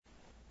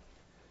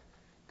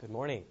Good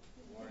morning.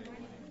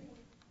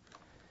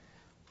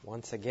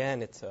 Once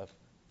again, it's a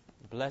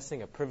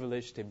blessing, a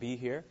privilege to be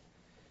here.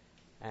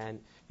 And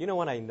you know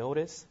what I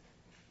notice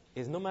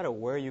is no matter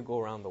where you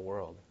go around the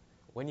world,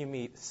 when you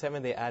meet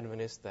Seventh-day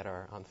Adventists that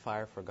are on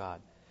fire for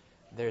God,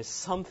 there's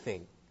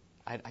something,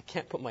 I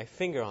can't put my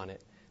finger on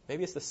it.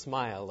 Maybe it's the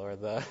smile or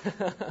the,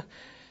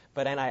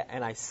 but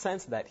I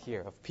sense that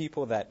here of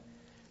people that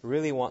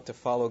really want to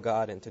follow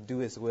God and to do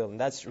His will. And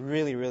that's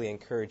really, really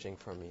encouraging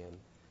for me. And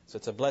so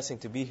it's a blessing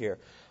to be here.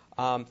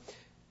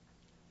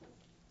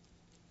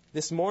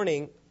 This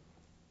morning,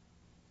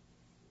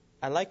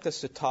 I'd like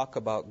us to talk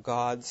about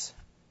God's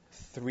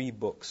three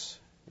books.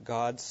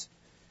 God's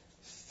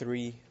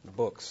three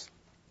books.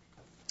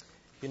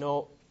 You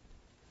know,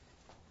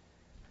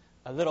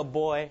 a little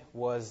boy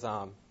was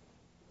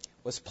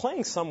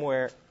playing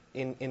somewhere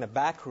in a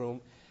back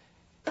room,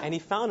 and he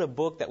found a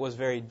book that was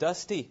very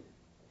dusty.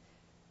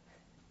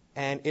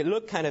 And it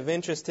looked kind of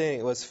interesting.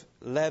 It was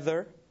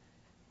leather,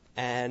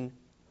 and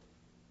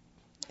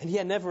he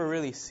had never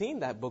really seen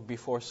that book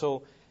before.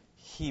 So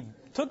he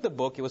took the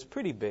book. It was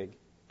pretty big.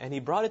 And he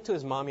brought it to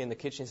his mommy in the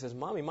kitchen. He says,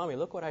 Mommy,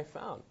 look what I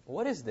found.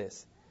 What is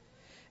this?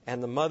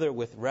 And the mother,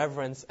 with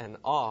reverence and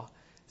awe,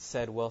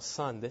 said, Well,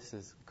 son, this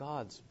is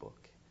God's book.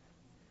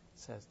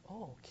 Says,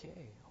 oh,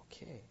 okay.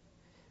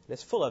 And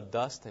it's full of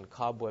dust and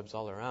cobwebs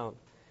all around.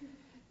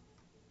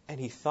 And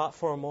he thought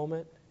for a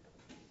moment.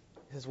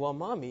 He says, Well,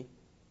 Mommy,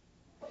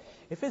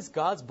 if it's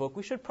God's book,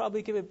 we should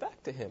probably give it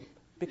back to Him,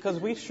 because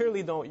we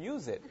surely don't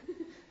use it.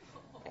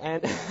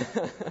 And,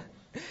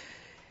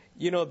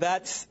 you know,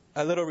 that's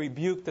a little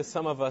rebuke to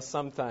some of us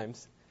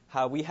sometimes,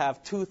 how we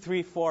have 2,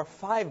 3, 4,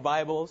 5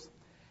 Bibles,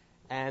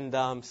 and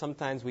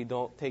sometimes we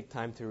don't take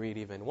time to read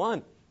even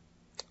one.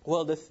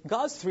 Well,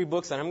 God's three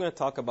books that I'm going to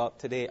talk about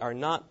today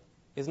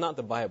is not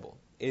the Bible.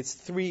 It's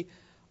 3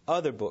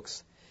 other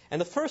books.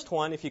 And the first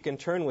one, if you can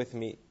turn with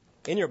me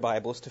in your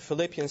Bibles to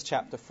Philippians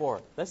chapter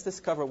 4. Let's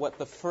discover what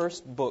the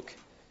first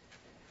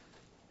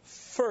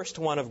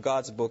one of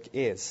God's book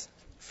is.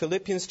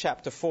 Philippians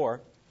chapter 4.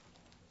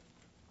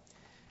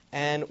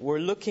 And we're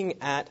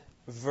looking at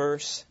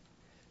verse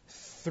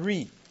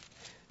 3.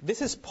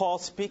 This is Paul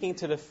speaking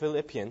to the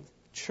Philippian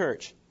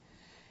church.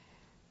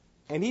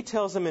 And he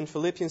tells them in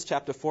Philippians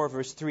chapter 4,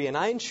 verse 3, And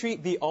I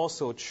entreat thee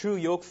also, true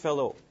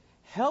yokefellow,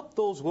 help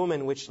those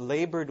women which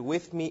labored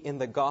with me in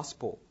the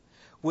gospel,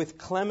 with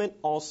Clement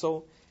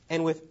also,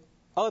 and with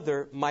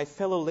other my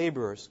fellow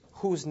laborers,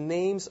 whose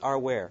names are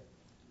where?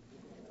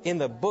 In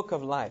the book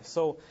of life.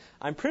 So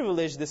I'm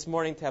privileged this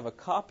morning to have a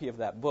copy of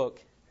that book.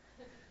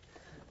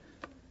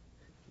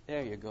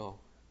 There you go.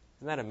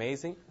 Isn't that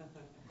amazing?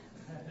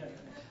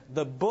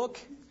 The book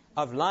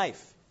of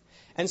life.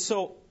 And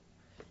so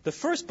the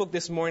first book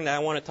this morning that I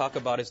want to talk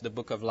about is the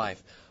book of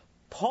life.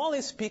 Paul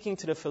is speaking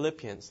to the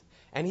Philippians,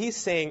 and he's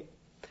saying,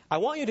 I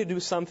want you to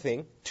do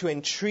something to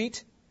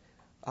entreat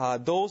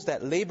those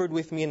that labored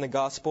with me in the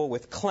gospel,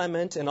 with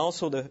Clement, and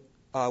also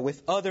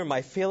with other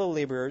my fellow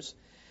laborers,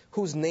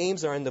 whose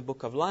names are in the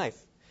book of life.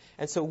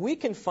 And so we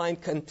can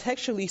find,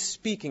 contextually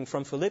speaking,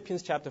 from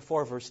Philippians chapter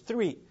 4, verse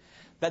 3,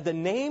 that the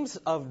names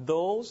of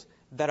those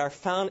that are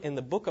found in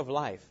the book of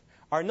life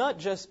are not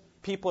just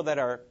people that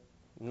are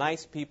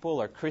nice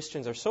people or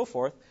Christians or so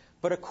forth,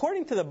 but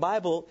according to the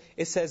Bible,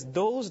 it says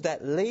those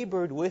that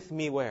labored with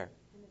me where?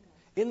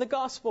 In the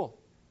gospel.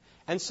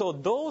 And so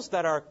those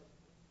that are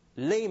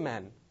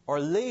laymen or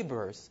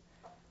laborers,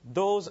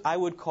 those I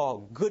would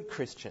call good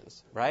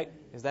Christians, right?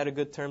 Is that a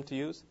good term to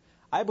use?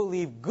 I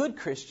believe good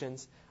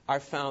Christians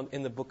are found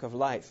in the book of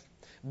life.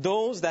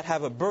 Those that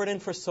have a burden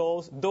for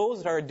souls,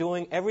 those that are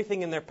doing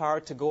everything in their power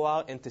to go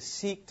out and to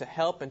seek, to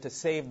help, and to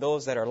save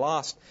those that are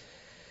lost.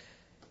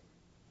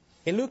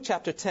 In Luke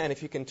chapter 10,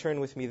 if you can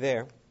turn with me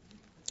there,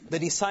 the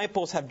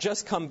disciples have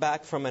just come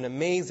back from an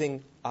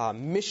amazing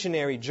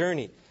missionary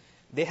journey.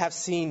 They have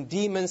seen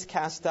demons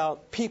cast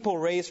out, people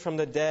raised from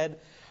the dead,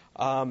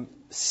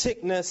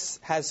 sickness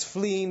has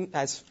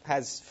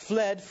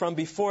fled from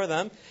before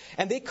them,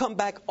 and they come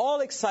back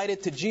all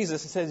excited to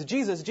Jesus and says,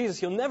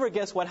 Jesus, you'll never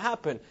guess what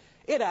happened.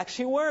 It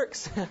actually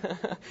works.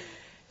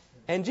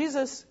 And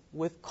Jesus,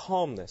 with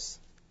calmness,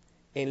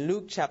 in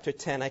Luke chapter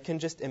 10, I can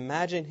just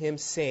imagine Him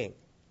saying,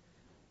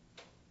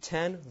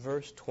 10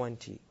 verse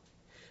 20,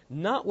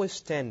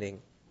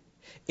 Notwithstanding,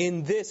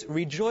 in this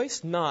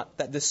rejoice not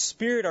that the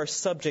Spirit are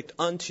subject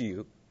unto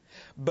you,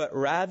 but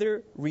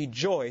rather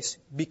rejoice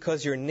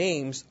because your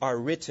names are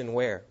written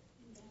where?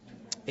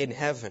 In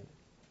heaven.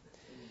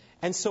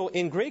 And so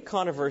in Great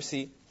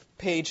Controversy,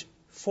 page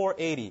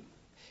 480,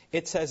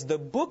 it says, the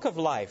book of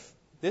life,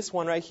 this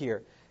one right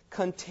here,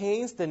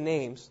 contains the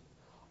names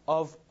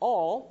of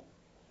all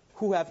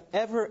who have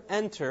ever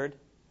entered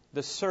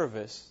the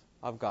service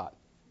of God.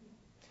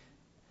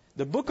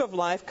 The book of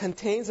life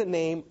contains the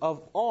name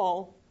of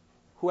all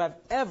who have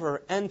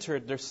ever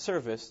entered the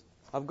service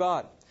of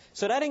God.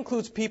 So that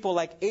includes people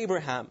like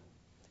Abraham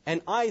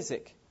and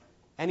Isaac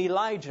and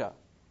Elijah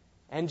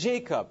and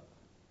Jacob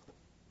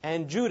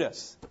and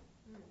Judas.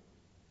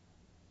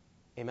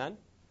 Amen?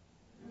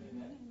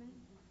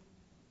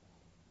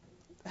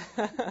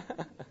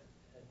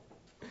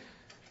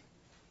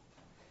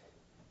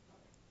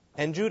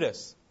 And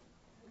Judas.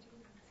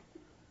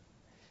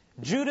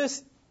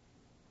 Judas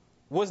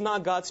was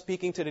not God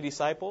speaking to the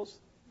disciples?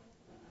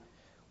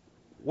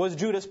 Was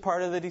Judas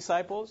part of the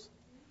disciples?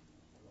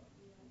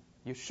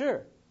 You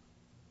sure?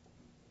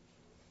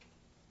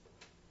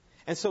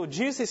 And so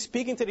Jesus is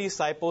speaking to the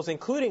disciples,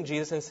 including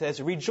Jesus, and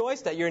says,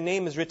 rejoice that your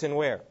name is written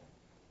where?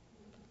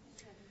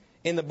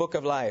 In the book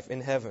of life, in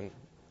heaven.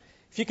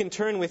 If you can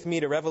turn with me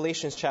to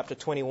Revelation chapter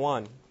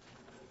 21.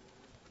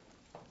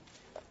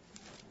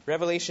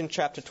 Revelation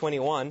chapter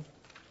 21.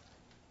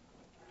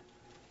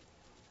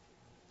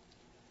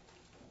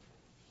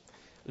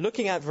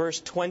 Looking at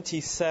verse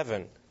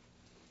 27.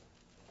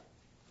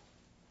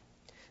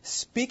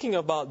 Speaking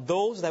about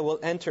those that will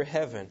enter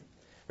heaven.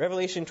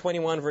 Revelation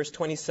 21 verse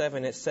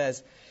 27, it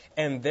says,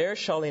 and there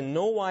shall in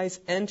no wise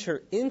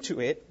enter into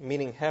it,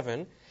 meaning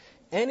heaven,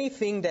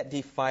 anything that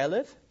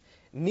defileth,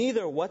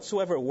 neither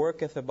whatsoever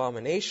worketh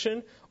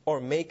abomination, or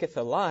maketh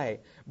a lie,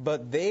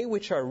 but they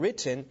which are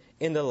written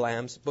in the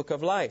Lamb's book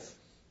of life.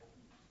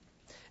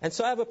 And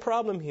so I have a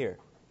problem here.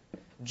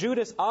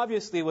 Judas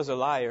obviously was a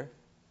liar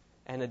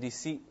and a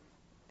deceit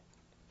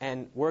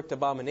and worked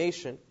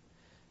abomination.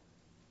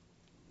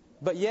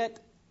 But yet,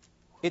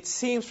 it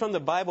seems from the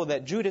Bible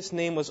that Judas'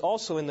 name was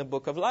also in the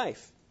book of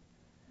life.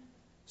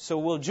 So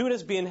will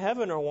Judas be in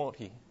heaven or won't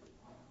he?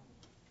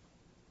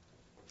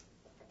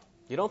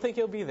 You don't think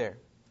he'll be there?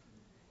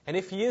 And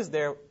if he is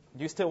there,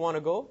 do you still want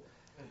to go?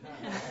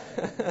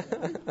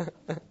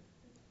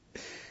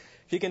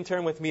 If you can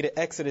turn with me to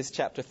Exodus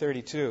chapter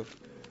 32.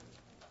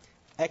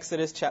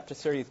 Exodus chapter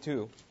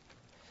 32.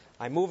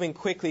 I'm moving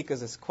quickly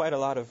because there's quite a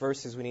lot of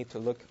verses we need to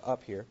look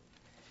up here.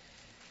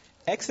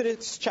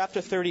 Exodus chapter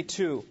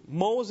 32,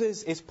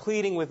 Moses is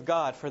pleading with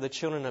God for the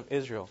children of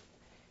Israel.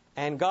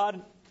 And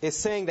God is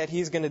saying that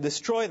He's going to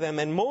destroy them.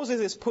 And Moses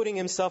is putting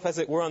himself, as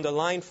it were, on the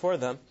line for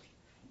them.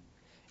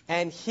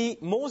 And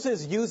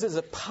Moses uses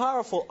a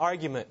powerful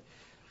argument.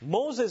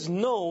 Moses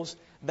knows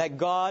that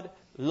God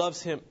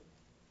loves him.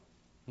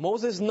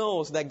 Moses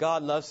knows that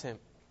God loves him.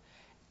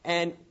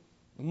 And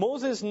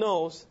Moses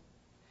knows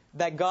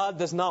that God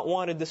does not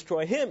want to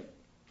destroy him.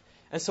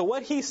 And so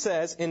what he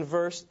says in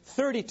verse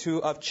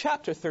 32 of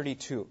chapter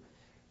 32,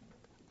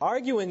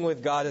 arguing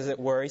with God as it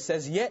were, he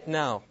says, yet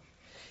now,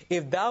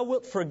 if thou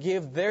wilt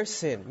forgive their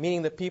sin,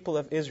 meaning the people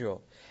of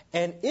Israel,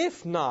 and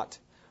if not,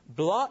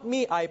 blot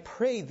me, I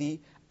pray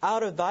thee,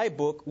 out of thy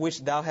book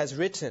which thou hast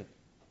written.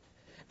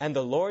 And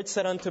the Lord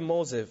said unto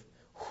Moses,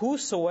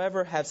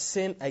 whosoever hath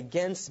sinned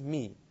against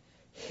me,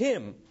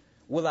 him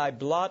will I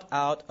blot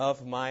out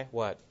of my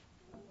what?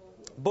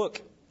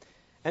 Book.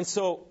 And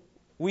so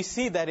we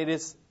see that it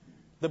is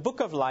the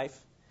book of life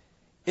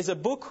is a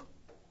book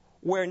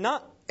where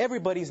not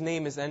everybody's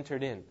name is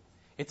entered in.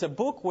 It's a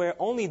book where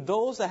only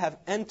those that have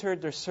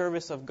entered the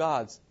service of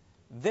God's,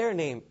 their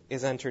name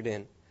is entered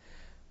in.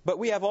 But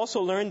we have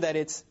also learned that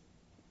it's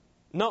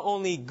not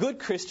only good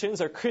Christians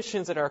or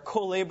Christians that are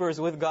co-laborers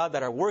with God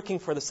that are working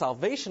for the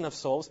salvation of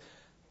souls,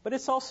 but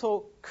it's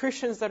also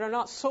Christians that are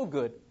not so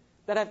good,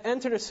 that have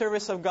entered the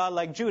service of God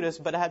like Judas,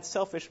 but had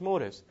selfish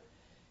motives.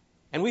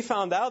 And we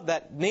found out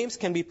that names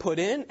can be put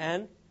in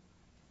and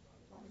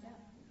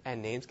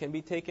names can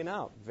be taken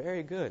out.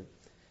 Very good.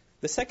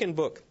 The second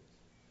book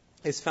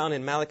is found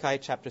in Malachi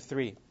chapter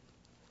 3.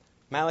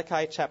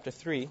 Malachi chapter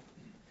 3,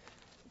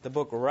 the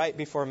book right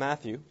before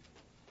Matthew.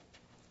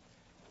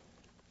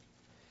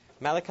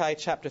 Malachi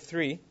chapter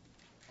 3,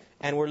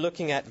 and we're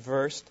looking at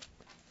verse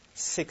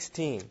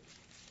 16.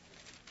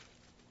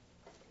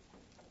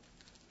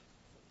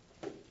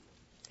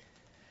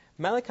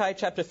 Malachi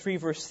chapter 3,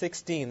 verse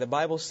 16, the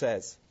Bible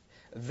says,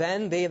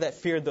 then they that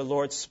feared the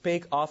Lord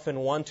spake often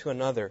one to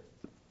another.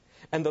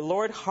 And the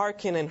Lord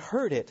hearkened and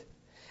heard it.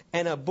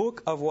 And a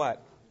book of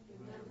what?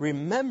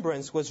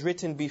 Remembrance was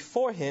written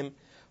before him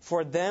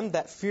for them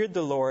that feared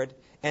the Lord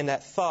and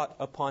that thought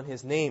upon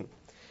his name.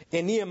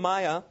 In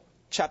Nehemiah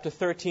chapter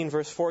 13,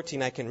 verse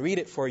 14, I can read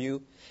it for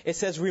you. It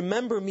says,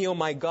 remember me, O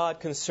my God,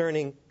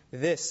 concerning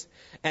this,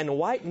 and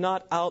wipe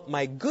not out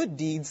my good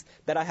deeds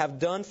that I have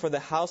done for the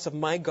house of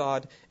my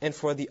God and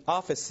for the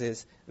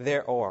offices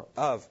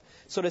thereof.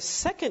 So the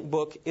second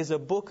book is a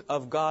book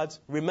of God's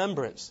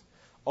remembrance,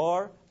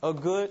 or a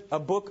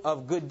book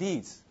of good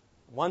deeds.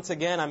 Once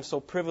again, I'm so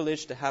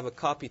privileged to have a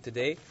copy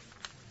today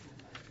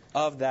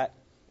of that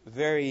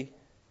very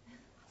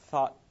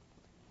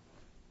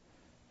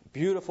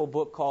beautiful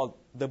book called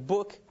The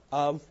Book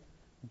of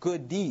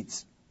Good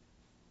Deeds.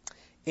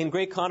 In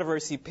Great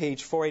Controversy,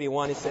 page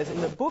 481, it says,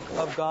 in the book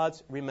of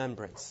God's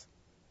remembrance,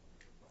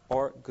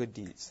 or good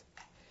deeds,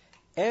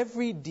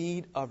 every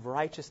deed of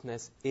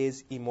righteousness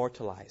is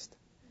immortalized.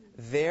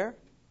 There,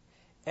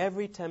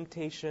 every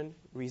temptation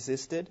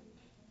resisted,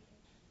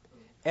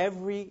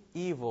 every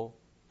evil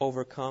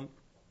overcome,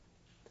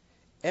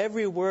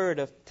 every word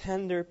of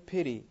tender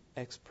pity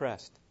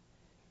expressed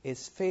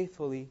is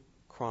faithfully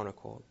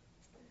chronicled,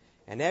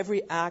 and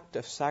every act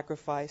of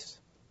sacrifice,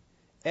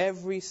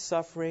 every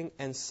suffering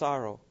and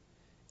sorrow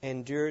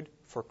endured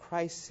for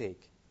Christ's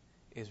sake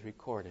is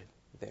recorded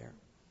there.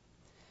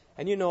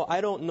 And you know,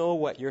 I don't know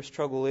what your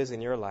struggle is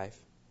in your life.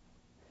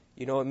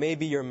 You know, it may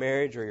be your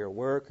marriage or your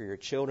work or your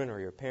children or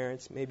your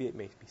parents. Maybe it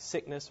may be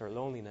sickness or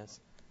loneliness.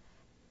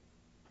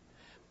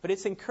 But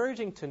it's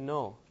encouraging to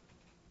know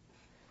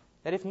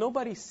that if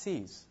nobody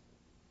sees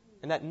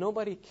and that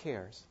nobody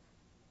cares,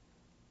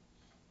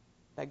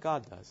 that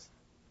God does.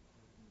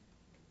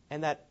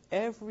 And that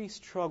every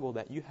struggle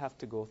that you have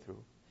to go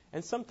through,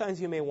 and sometimes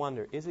you may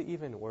wonder, is it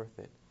even worth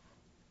it?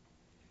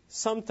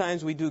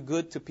 Sometimes we do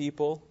good to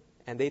people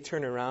and they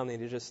turn around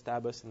and they just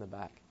stab us in the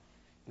back.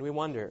 And we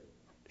wonder,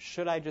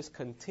 should I just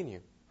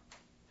continue?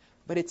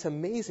 But it's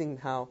amazing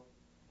how,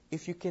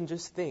 if you can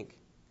just think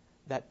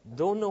that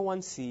though no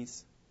one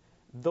sees,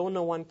 though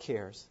no one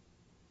cares,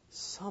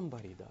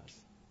 somebody does.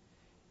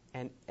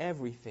 And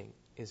everything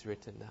is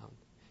written down.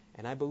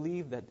 And I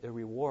believe that the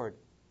reward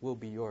will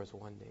be yours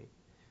one day.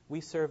 We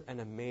serve an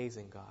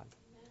amazing God.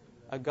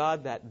 A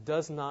God that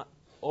does not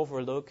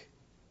overlook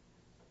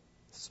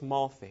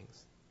small things.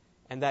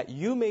 And that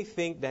you may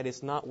think that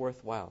it's not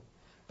worthwhile.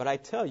 But I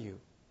tell you,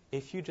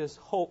 if you just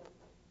hope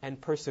and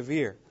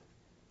persevere,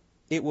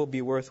 it will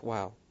be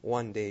worthwhile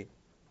one day.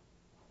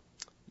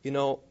 You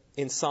know,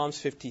 in Psalms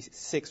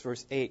 56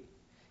 verse 8,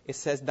 it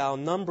says, "Thou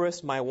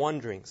numberest my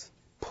wanderings.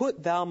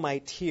 Put thou my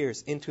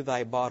tears into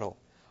thy bottle.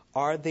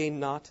 Are they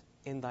not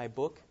in thy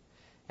book?"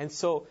 And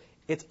so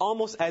it's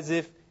almost as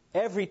if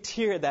every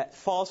tear that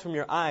falls from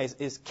your eyes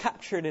is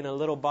captured in a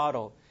little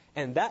bottle.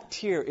 And that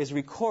tear is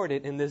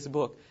recorded in this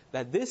book,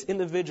 that this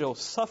individual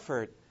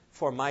suffered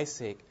for my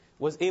sake,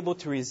 was able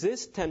to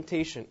resist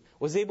temptation,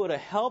 was able to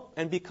help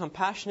and be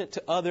compassionate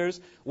to others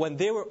when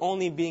they were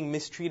only being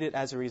mistreated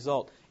as a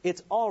result.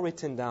 It's all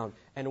written down,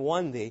 and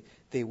one day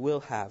they will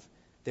have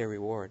their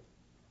reward.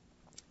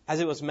 As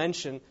it was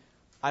mentioned,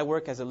 I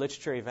work as a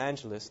literature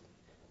evangelist,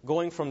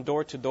 going from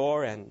door to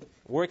door and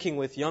working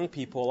with young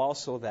people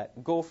also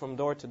that go from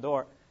door to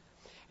door.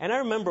 And I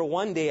remember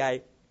one day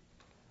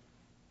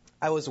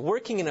I was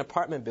working in an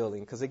apartment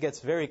building, because it gets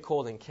very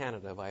cold in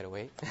Canada, by the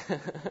way.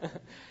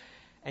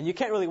 And you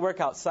can't really work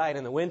outside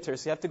in the winter,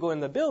 so you have to go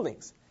in the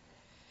buildings.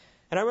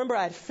 And I remember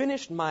I had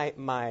finished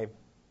I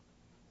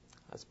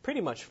was pretty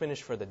much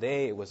finished for the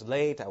day. It was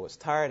late, I was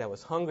tired, I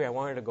was hungry, I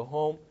wanted to go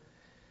home.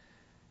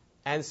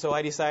 And so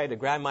I decided to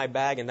grab my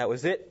bag, and that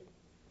was it.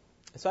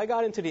 So I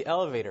got into the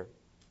elevator.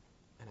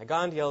 And I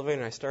got into the elevator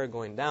and I started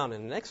going down.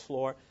 And the next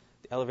floor,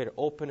 the elevator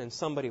opened and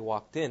somebody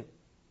walked in.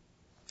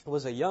 It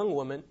was a young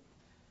woman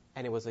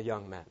and it was a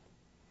young man.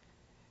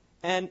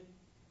 And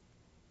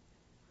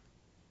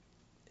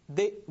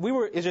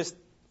it's just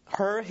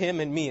her, him,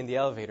 and me in the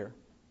elevator.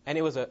 And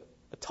it was a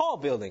tall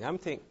building. I'm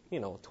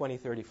thinking, 20,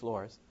 30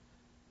 floors.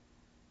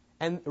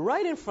 And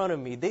right in front of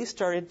me, they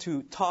started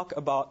to talk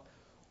about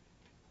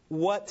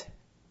what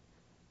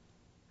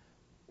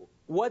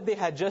they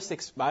had just,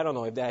 I don't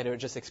know if they had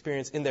just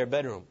experienced in their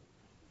bedroom.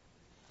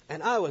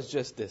 And I was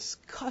just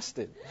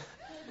disgusted.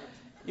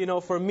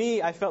 For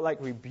me, I felt like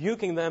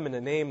rebuking them in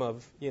the name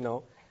of,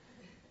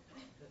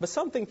 But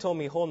something told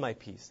me, hold my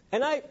peace.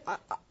 And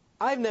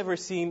I've never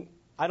seen,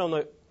 I don't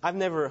know, I've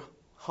never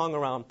hung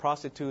around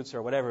prostitutes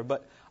or whatever,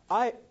 but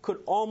I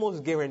could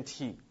almost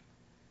guarantee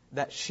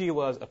that she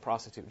was a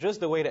prostitute, just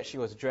the way that she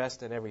was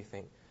dressed and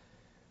everything.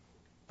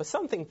 But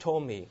something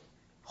told me,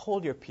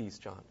 hold your peace,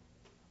 John.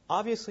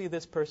 Obviously,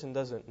 this person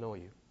doesn't know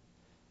you.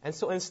 And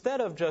so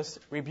instead of just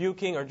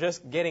rebuking or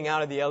just getting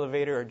out of the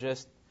elevator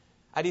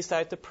I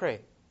decided to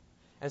pray.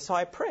 And so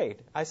I prayed.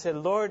 I said,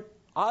 Lord,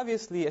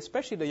 obviously,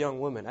 especially the young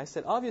woman, I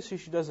said, obviously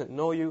she doesn't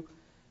know you.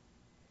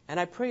 And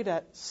I pray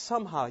that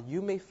somehow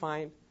you may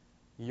find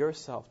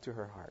yourself to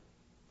her heart.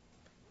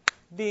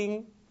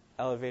 Ding,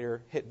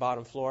 elevator hit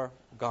bottom floor,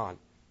 gone.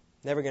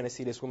 Never going to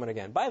see this woman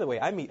again. By the way,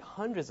 I meet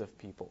hundreds of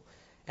people.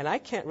 And I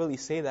can't really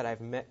say that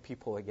I've met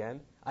people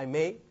again. I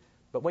may,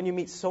 but when you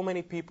meet so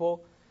many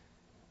people,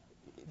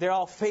 they're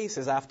all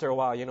faces after a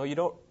while. You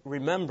don't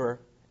remember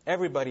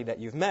everybody that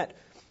you've met.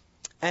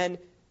 And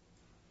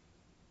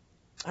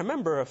I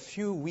remember a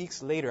few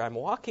weeks later, I'm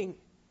walking,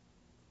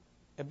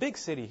 a big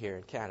city here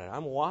in Canada,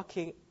 I'm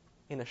walking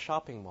in a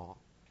shopping mall,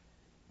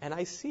 and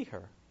I see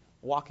her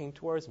walking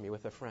towards me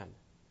with a friend.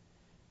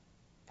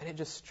 And it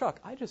just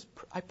struck.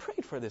 I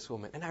prayed for this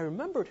woman, and I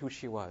remembered who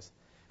she was.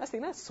 I was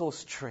thinking, that's so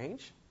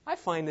strange. I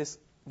find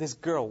this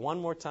girl one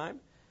more time.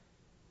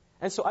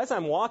 And so as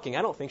I'm walking,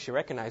 I don't think she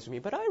recognized me,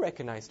 but I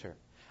recognized her.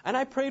 And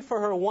I prayed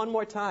for her one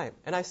more time.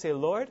 And I say,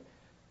 Lord,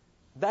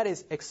 that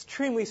is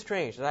extremely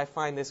strange that I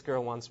find this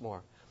girl once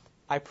more.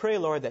 I pray,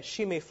 Lord, that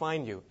she may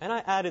find you. And I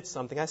added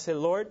something. I said,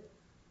 Lord,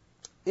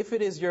 if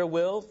it is your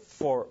will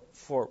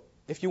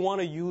if you want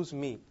to use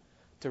me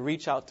to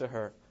reach out to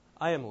her,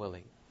 I am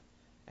willing.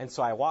 And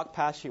so I walk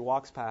past, she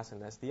walks past,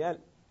 and that's the end.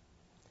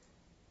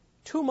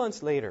 2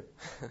 months later,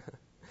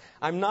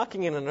 I'm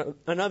knocking in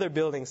another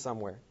building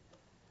somewhere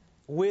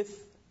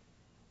with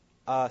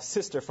a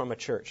sister from a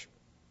church.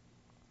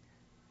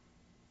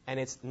 And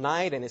it's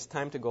night, and it's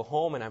time to go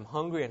home, and I'm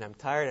hungry, and I'm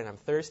tired, and I'm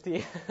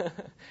thirsty.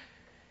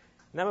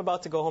 And I'm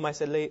about to go home. I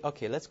said,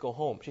 okay, let's go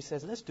home. She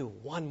says, let's do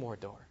one more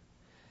door.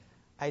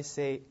 I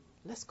say,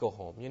 let's go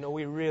home.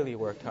 We really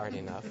worked hard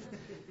enough.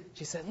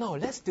 She said, no,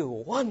 let's do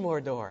one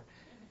more door.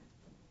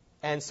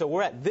 And so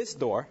we're at this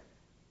door.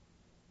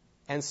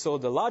 And so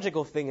the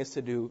logical thing is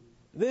to do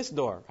this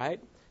door, right?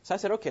 So I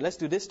said, okay, let's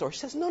do this door. She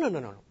says,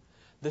 no.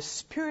 The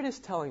Spirit is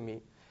telling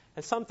me,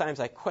 and sometimes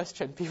I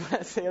question people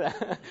that say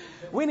that,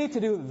 we need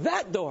to do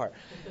that door.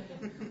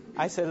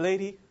 I said,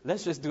 lady,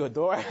 let's just do a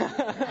door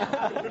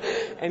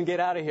and get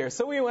out of here.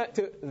 So we went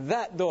to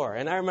that door.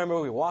 And I remember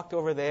we walked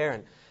over there.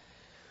 And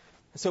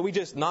so we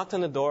just knocked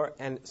on the door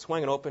and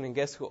swung it open. And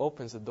guess who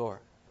opens the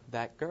door?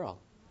 That girl.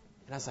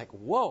 And I was like,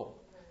 whoa.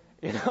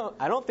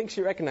 I don't think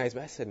she recognized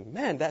me. I said,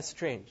 man, that's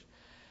strange.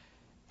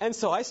 And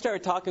so I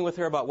started talking with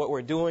her about what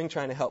we're doing,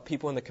 trying to help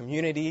people in the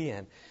community.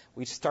 And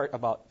we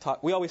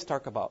always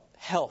talk about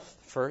health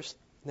first.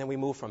 Then we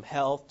move from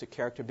health to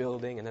character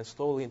building and then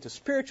slowly into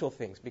spiritual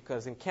things.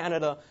 Because in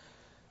Canada,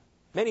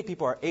 many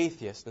people are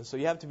atheists. And so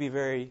you have to be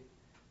very,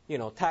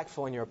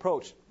 tactful in your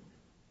approach.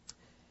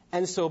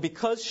 And so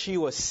because she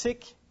was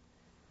sick,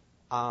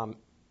 and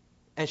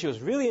she was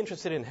really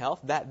interested in health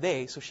that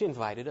day, so she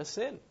invited us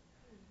in.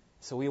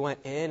 So we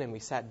went in and we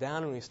sat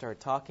down and we started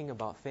talking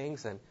about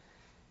things. And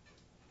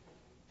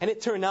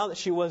it turned out that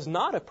she was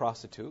not a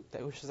prostitute,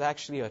 that she was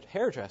actually a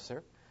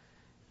hairdresser.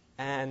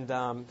 And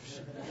don't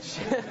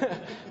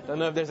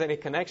know if there's any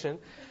connection.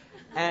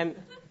 And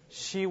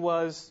she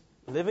was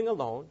living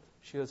alone.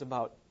 She was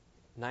about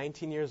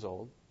 19 years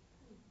old.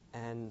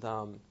 And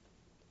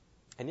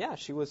yeah,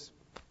 she was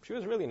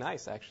really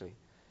nice, actually.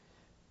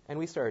 And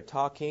we started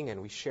talking,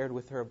 and we shared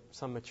with her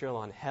some material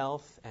on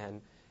health,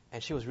 and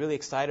she was really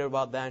excited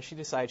about that, and she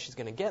decided she's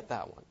going to get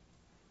that one.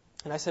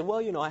 And I said, well,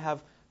 I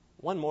have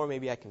one more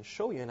maybe I can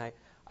show you. And I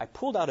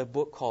pulled out a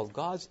book called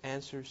God's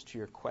Answers to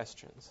Your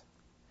Questions.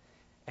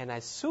 And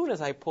as soon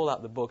as I pulled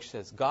out the book, she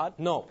says, God?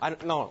 No, I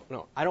don't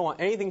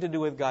want anything to do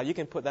with God. You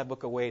can put that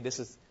book away. This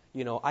is,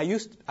 I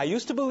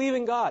used to believe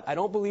in God. I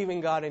don't believe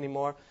in God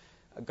anymore.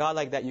 A God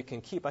like that you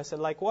can keep. I said,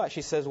 like what?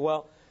 She says,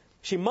 well,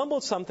 she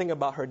mumbled something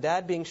about her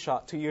dad being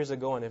shot 2 years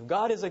ago, and if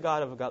God is a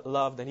God of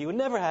love, then he would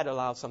never have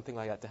allowed something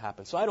like that to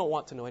happen. So I don't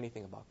want to know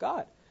anything about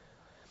God.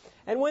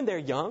 And when they're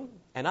young,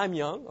 and I'm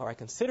young, or I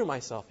consider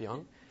myself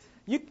young,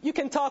 you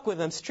can talk with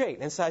them straight.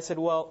 And so I said,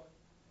 well,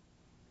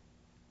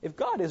 if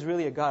God is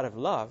really a God of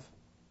love,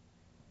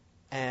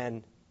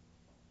 and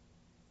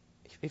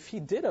if he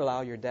did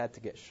allow your dad to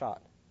get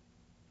shot,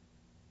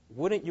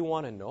 wouldn't you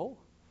want to know?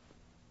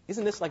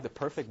 Isn't this like the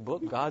perfect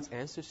book, God's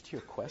Answers to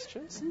Your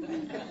Questions?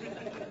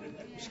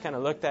 She kind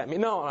of looked at me.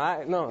 No.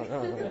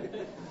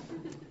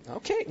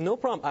 Okay, no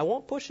problem. I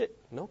won't push it.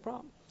 No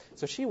problem.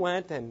 So she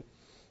went and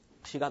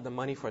she got the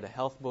money for the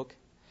health book.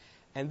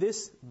 And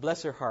this,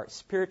 bless her heart,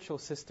 spiritual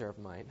sister of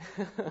mine,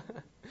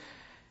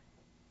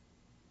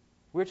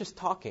 we're just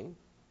talking.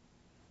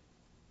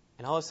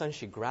 And all of a sudden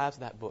she grabs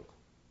that book.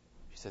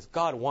 She says,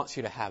 God wants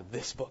you to have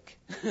this book.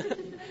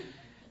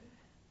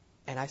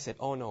 And I said,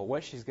 oh no,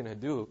 what she's going to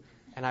do?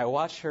 And I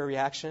watched her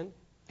reaction,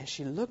 and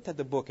she looked at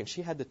the book, and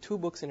she had the two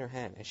books in her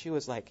hand, and she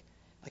was like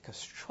a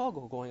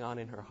struggle going on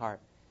in her heart.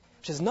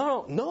 She says,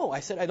 no. I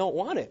said, I don't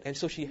want it. And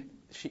so she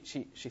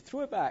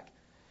threw it back.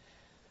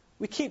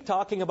 We keep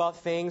talking about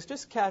things,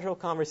 just casual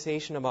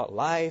conversation about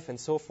life and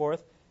so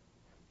forth.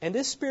 And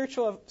this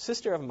spiritual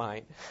sister of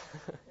mine,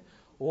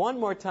 one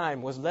more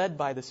time, was led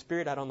by the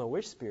Spirit, I don't know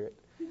which Spirit,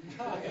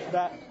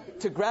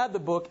 to grab the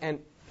book,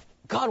 and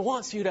God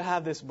wants you to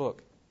have this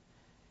book.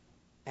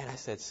 And I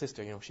said,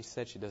 sister, she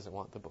said she doesn't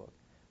want the book.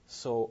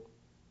 So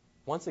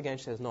once again,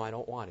 she says, no, I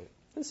don't want it.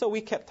 And so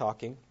we kept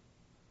talking.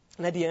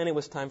 And at the end, it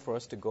was time for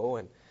us to go.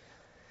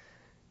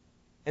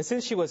 And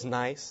since she was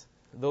nice,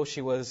 though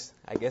she was,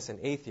 I guess, an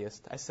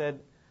atheist, I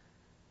said,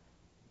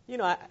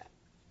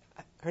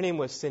 her name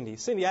was Cindy.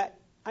 Cindy,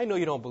 I know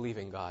you don't believe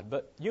in God,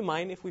 but you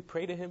mind if we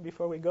pray to him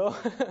before we go?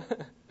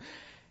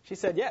 She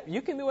said, yeah,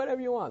 you can do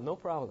whatever you want, no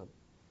problem.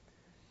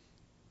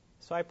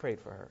 So I prayed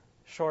for her.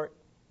 Short,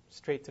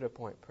 straight to the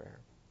point prayer.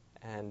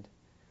 And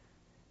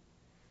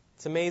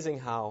it's amazing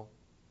how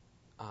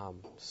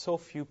so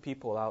few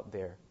people out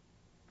there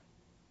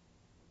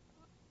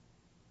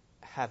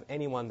have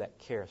anyone that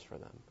cares for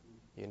them.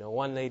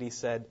 One lady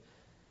said,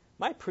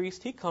 my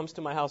priest, he comes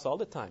to my house all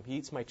the time. He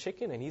eats my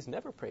chicken and he's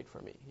never prayed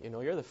for me.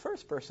 You're the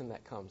first person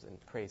that comes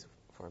and prays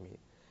for me.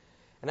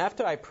 And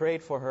after I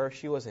prayed for her,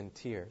 she was in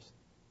tears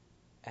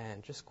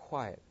and just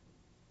quiet.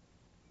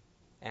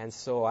 And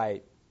so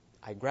I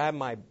grabbed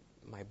my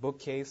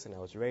bookcase and I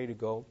was ready to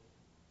go.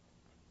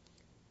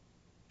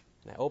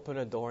 And I opened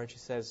the door and she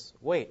says,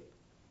 wait.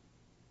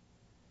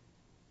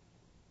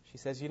 She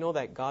says,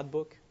 that God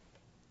book?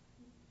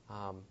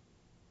 I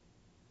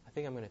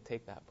think I'm going to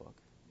take that book.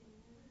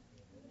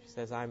 She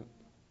says, I'm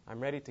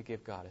ready to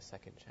give God a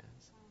second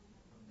chance.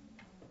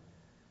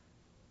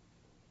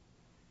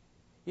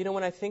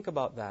 When I think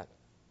about that,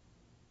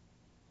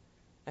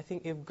 I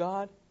think if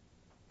God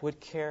would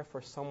care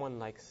for someone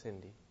like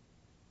Cindy,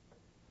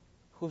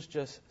 who's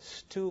just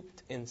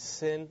stooped in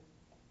sin,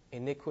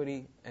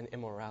 iniquity, and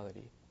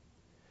immorality,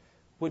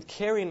 would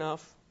care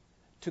enough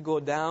to go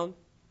down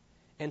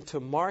and to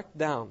mark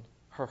down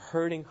her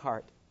hurting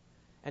heart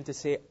and to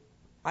say,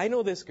 I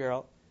know this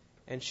girl,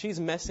 and she's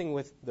messing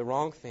with the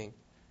wrong thing,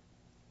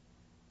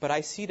 but I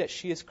see that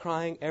she is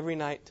crying every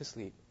night to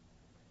sleep.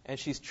 And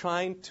she's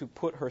trying to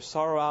put her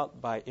sorrow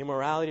out by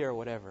immorality or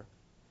whatever.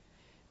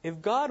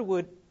 If God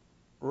would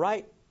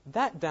write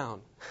that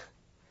down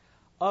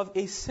of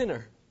a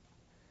sinner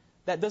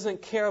that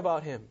doesn't care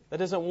about Him, that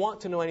doesn't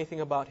want to know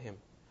anything about Him,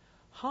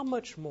 how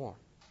much more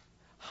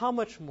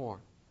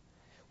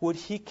would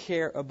He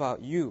care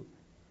about you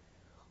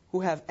who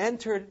have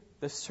entered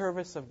the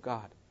service of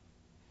God?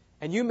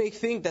 And you may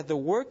think that the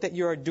work that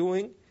you are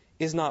doing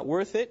is not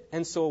worth it,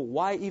 and so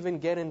why even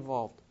get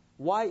involved?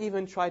 Why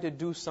even try to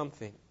do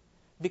something?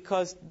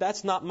 Because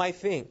that's not my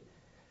thing.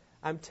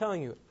 I'm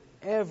telling you,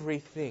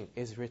 everything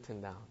is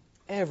written down.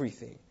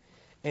 Everything.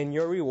 And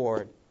your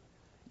reward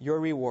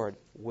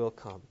will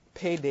come.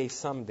 Payday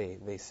someday,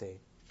 they say.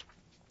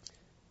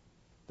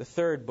 The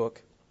third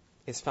book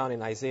is found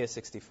in Isaiah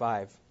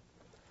 65.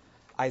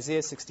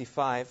 Isaiah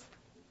 65,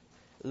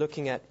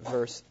 looking at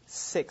verse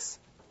 6.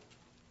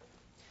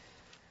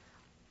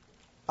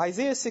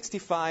 Isaiah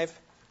 65,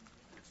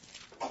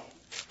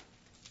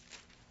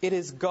 it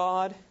is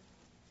God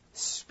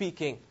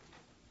speaking.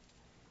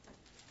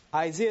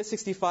 Isaiah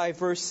 65,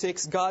 verse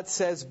 6, God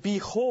says,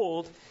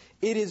 "Behold,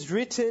 it is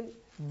written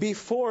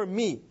before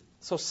me."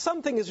 So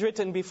something is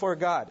written before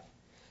God.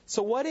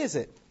 So what is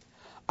it?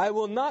 "I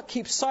will not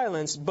keep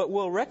silence, but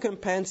will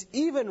recompense,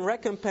 even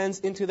recompense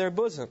into their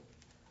bosom."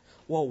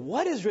 Well,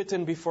 what is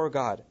written before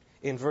God?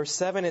 In verse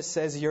 7 it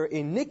says, "Your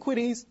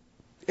iniquities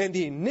and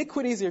the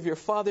iniquities of your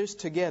fathers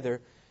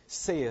together,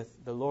 saith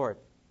the Lord."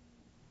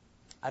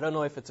 I don't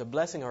know if it's a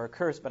blessing or a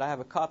curse, but I have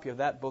a copy of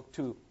that book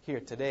too here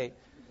today.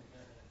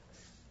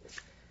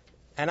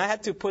 And I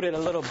had to put it a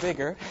little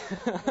bigger.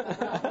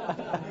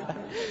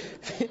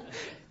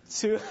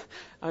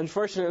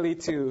 Unfortunately,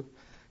 to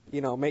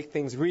make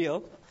things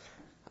real.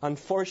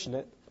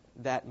 Unfortunate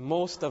that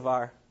most of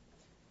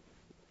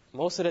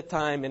the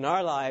time in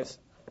our lives,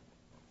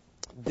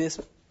 this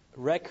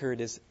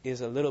record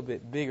is a little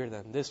bit bigger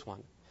than this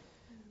one.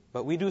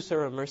 But we do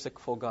serve a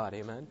merciful God,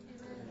 amen?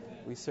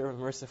 We serve a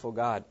merciful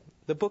God.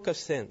 The Book of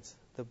Sins.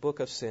 The Book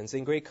of Sins.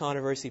 In Great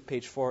Controversy,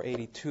 page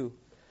 482.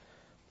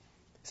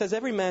 It says,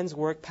 "Every man's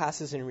work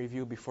passes in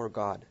review before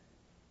God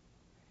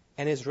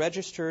and is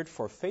registered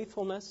for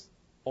faithfulness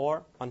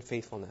or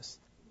unfaithfulness.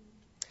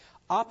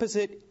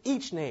 Opposite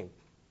each name,"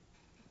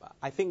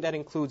 I think that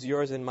includes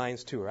yours and mine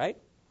too, right?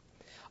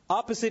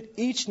 "Opposite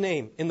each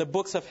name in the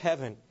books of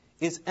heaven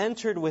is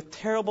entered with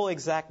terrible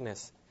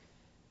exactness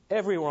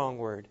every wrong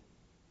word,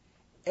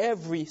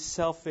 every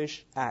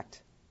selfish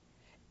act,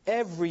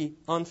 every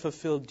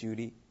unfulfilled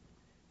duty,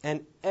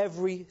 and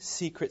every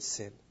secret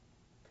sin,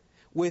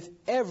 with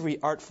every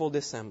artful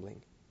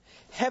dissembling.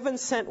 Heaven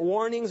sent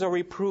warnings or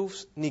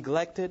reproofs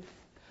neglected,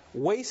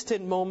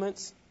 wasted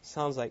moments,"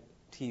 sounds like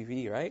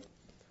TV, right?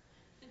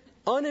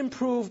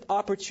 "Unimproved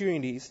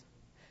opportunities,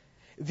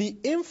 the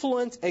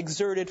influence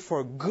exerted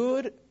for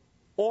good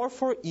or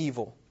for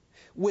evil,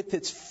 with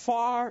its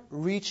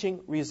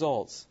far-reaching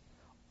results,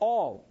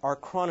 all are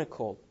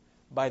chronicled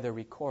by the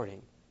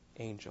recording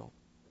angel."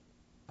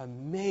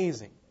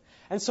 Amazing.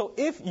 And so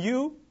if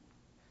you,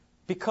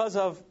 because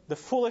of the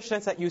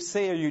foolishness that you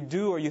say or you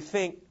do or you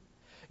think,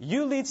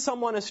 you lead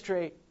someone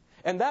astray,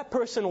 and that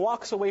person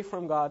walks away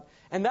from God,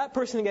 and that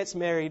person gets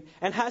married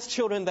and has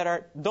children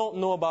that don't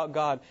know about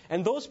God,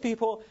 and those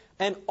people,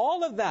 and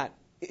all of that,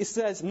 it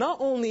says not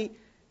only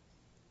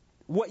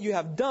what you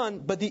have done,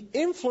 but the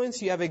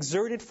influence you have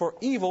exerted for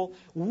evil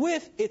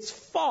with its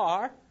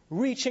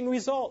far-reaching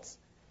results.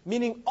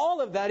 Meaning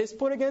all of that is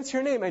put against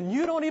your name, and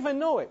you don't even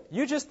know it.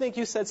 You just think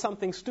you said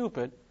something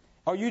stupid,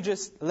 or you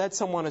just led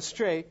someone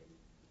astray,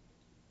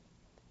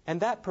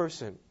 and that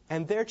person,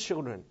 and their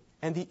children,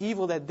 and the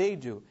evil that they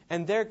do,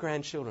 and their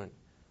grandchildren,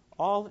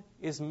 all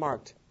is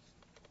marked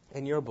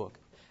in your book.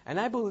 And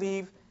I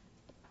believe,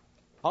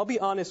 I'll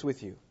be honest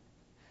with you,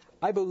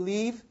 I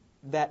believe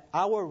that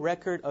our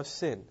record of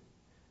sin,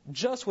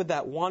 just with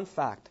that one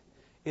fact,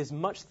 is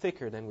much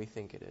thicker than we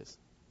think it is.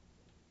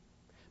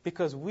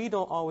 Because we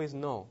don't always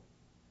know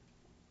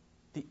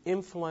the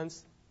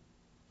influence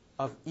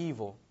of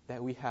evil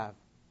that we have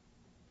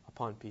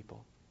upon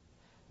people.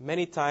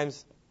 Many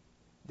times,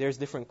 there's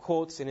different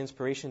quotes and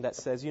inspiration that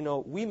says,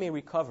 we may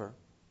recover,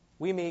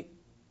 we may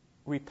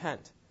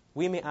repent,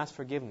 we may ask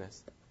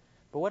forgiveness.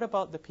 But what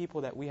about the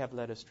people that we have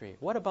led astray?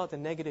 What about the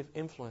negative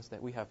influence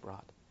that we have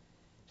brought?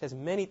 It says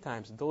many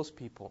times those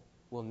people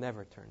will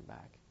never turn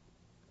back.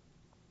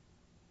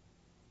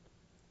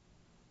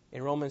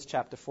 In Romans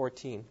chapter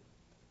 14,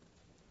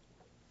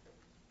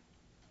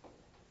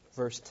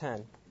 verse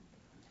 10,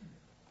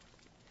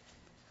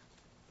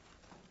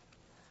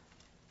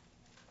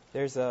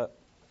 there's a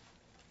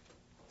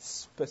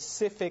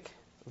specific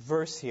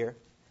verse here,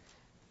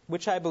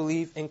 which I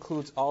believe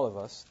includes all of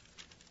us.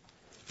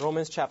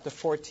 Romans chapter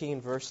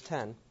 14, verse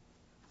 10.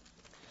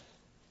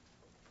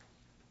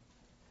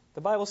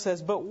 The Bible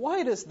says, "But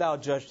why dost thou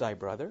judge thy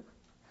brother?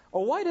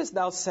 Or why dost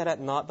thou set at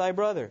naught thy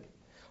brother?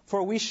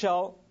 For we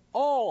shall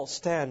all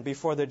stand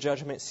before the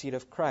judgment seat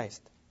of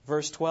Christ."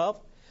 Verse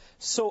 12.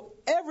 "So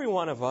every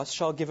one of us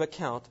shall give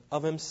account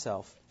of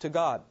himself to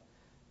God."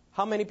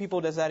 How many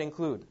people does that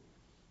include?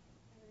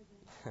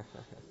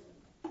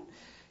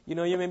 You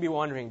may be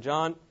wondering,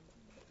 John,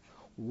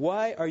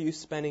 why are you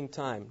spending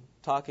time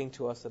talking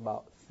to us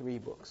about 3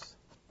 books?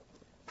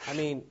 I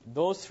mean,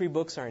 those 3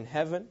 books are in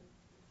heaven.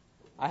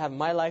 I have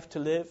my life to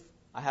live.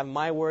 I have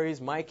my worries,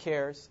 my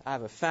cares. I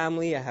have a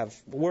family. I have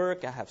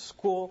work. I have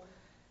school.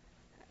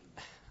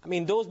 I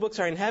mean, those books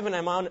are in heaven,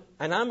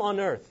 and I'm on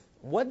earth.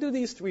 What do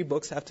these 3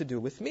 books have to do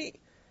with me?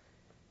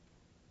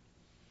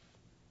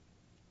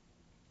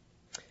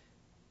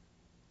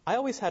 I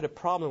always had a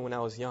problem when I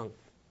was young.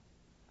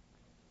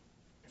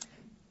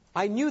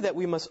 I knew that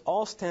we must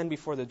all stand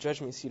before the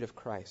judgment seat of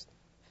Christ,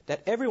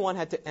 that everyone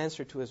had to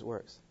answer to his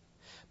works.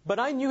 But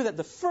I knew that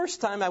the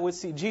first time I would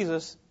see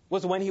Jesus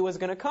was when he was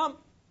going to come.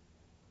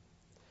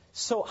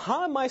 So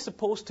how am I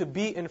supposed to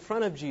be in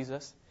front of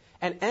Jesus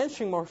and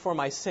answering for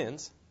my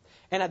sins,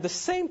 and at the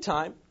same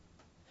time,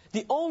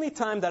 the only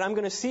time that I'm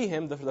going to see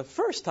him, the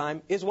first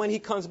time, is when he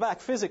comes back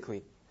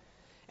physically?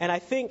 And I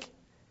think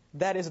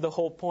that is the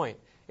whole point,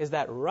 is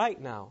that right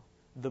now,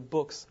 the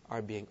books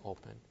are being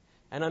opened.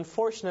 And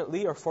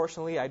unfortunately, or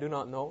fortunately, I do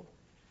not know,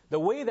 the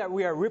way that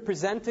we are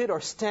represented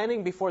or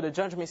standing before the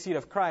judgment seat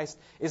of Christ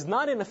is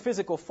not in a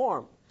physical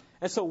form.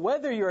 And so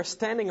whether you're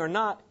standing or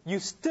not, you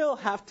still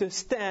have to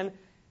stand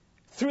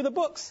through the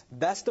books.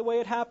 That's the way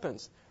it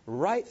happens.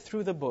 Right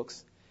through the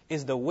books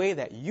is the way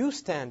that you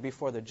stand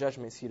before the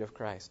judgment seat of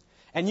Christ.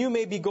 And you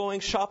may be going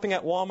shopping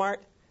at Walmart,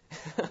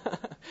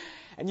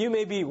 and you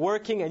may be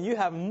working, and you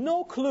have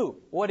no clue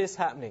what is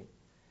happening.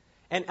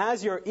 And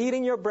as you're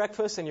eating your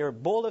breakfast and your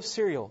bowl of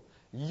cereal,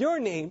 your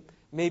name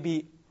may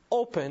be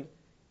open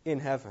in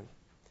heaven.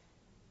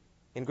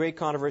 In Great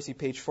Controversy,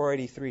 page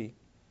 483,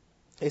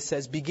 it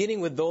says,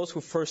 beginning with those who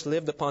first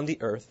lived upon the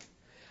earth,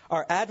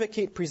 our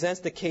advocate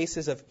presents the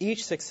cases of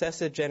each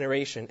successive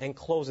generation and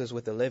closes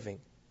with the living.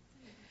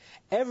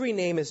 Every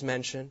name is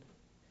mentioned,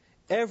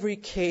 every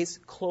case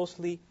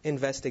closely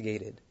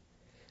investigated.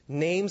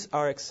 Names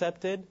are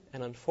accepted,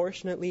 and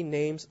unfortunately,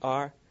 names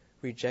are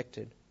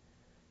rejected.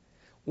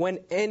 When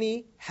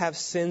any have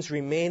sins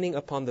remaining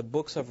upon the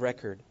books of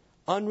record,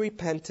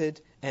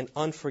 unrepented and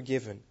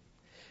unforgiven,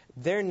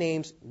 their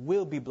names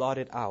will be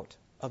blotted out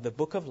of the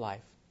book of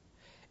life,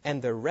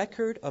 and the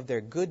record of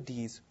their good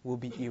deeds will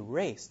be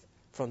erased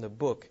from the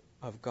book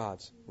of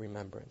God's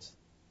remembrance.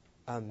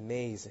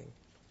 Amazing.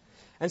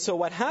 And so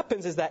what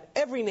happens is that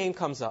every name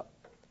comes up.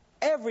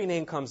 Every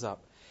name comes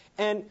up.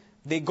 And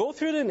they go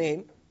through the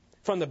name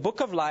from the book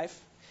of life,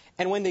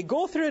 and when they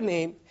go through the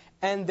name,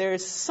 and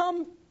there's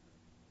some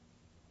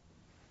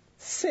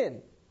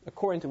sin,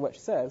 according to what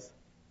it says,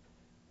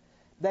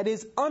 that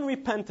is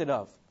unrepented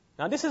of.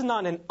 Now, this is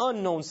not an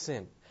unknown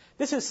sin.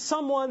 This is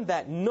someone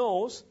that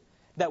knows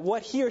that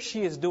what he or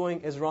she is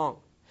doing is wrong.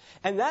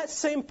 And that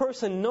same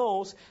person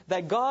knows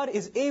that God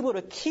is able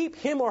to keep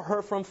him or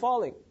her from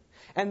falling.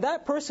 And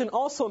that person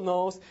also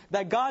knows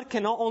that God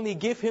can not only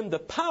give him the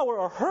power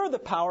or her the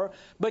power,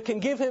 but can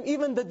give him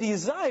even the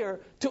desire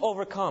to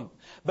overcome.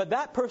 But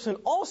that person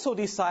also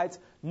decides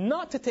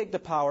not to take the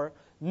power,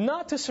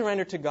 not to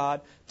surrender to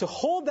God, to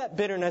hold that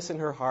bitterness in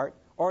her heart,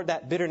 or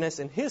that bitterness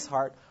in his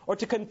heart, or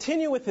to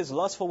continue with his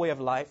lustful way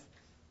of life.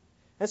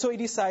 And so he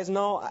decides,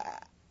 no,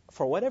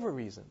 for whatever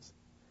reasons.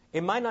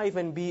 It might not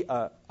even be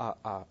a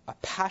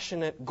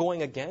passionate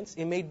going against.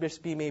 It may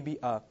just be maybe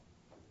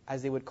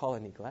as they would call a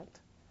neglect.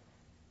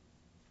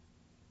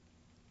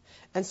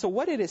 And so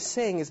what it is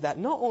saying is that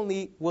not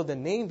only will the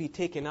name be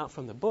taken out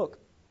from the book,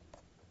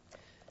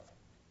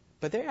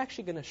 but they're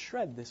actually going to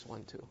shred this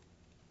one too.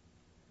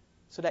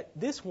 So that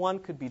this one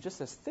could be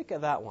just as thick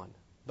as that one,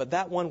 but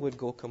that one would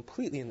go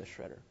completely in the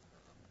shredder.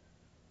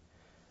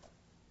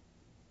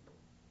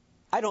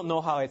 I don't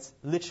know how it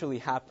literally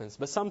happens,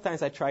 but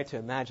sometimes I try to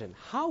imagine,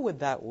 how would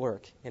that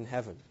work in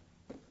heaven?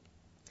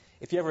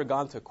 If you ever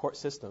gone to a court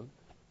system,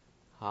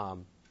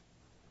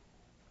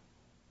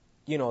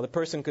 the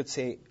person could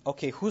say,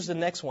 okay, who's the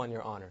next one,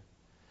 Your Honor?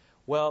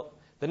 Well,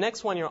 the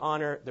next one, Your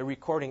Honor, the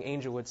recording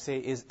angel would say,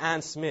 is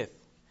Ann Smith.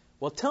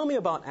 Well, tell me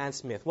about Ann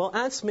Smith. Well,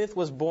 Ann Smith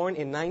was born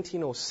in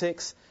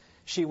 1906.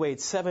 She weighed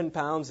 7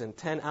 pounds and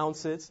 10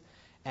 ounces,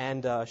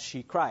 and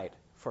she cried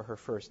for her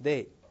first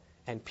date,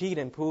 and peed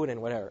and pooed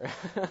and whatever.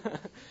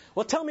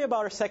 Well, tell me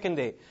about her second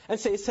date. And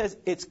so it says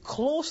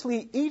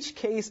each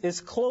case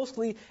is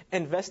closely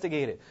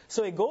investigated.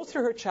 So it goes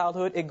through her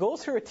childhood, it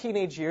goes through her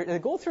teenage years,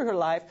 it goes through her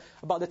life,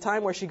 about the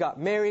time where she got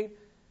married,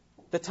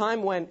 the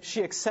time when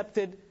she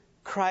accepted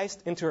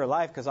Christ into her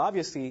life, because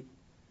obviously,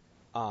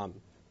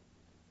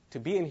 to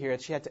be in here,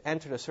 she had to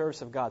enter the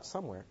service of God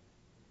somewhere.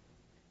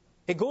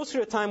 It goes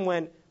through a time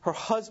when her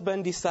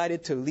husband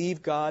decided to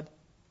leave God,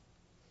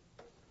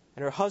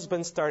 and her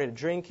husband started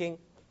drinking,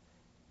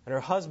 and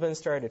her husband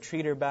started to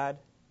treat her bad.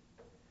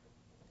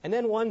 And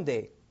then one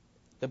day,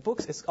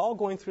 it's all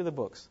going through the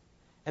books.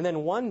 And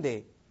then one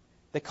day,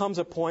 there comes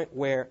a point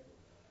where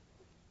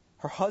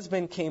her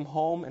husband came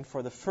home, and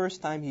for the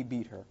first time he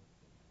beat her.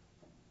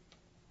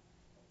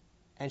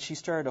 And she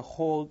started to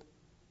hold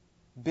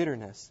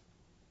bitterness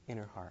in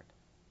her heart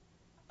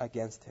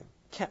against him.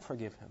 Can't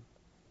forgive him.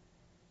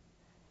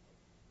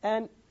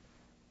 And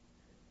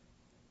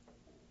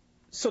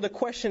So the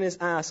question is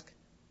asked,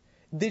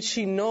 did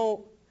she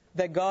know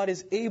that God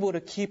is able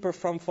to keep her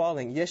from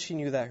falling? Yes, she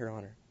knew that, Your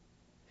Honor.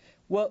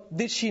 Well,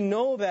 did she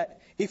know that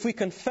if we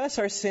confess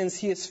our sins,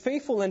 He is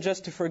faithful and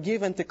just to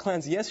forgive and to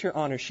cleanse? Yes, Your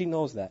Honor, she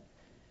knows that.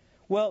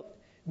 Well,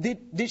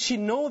 did she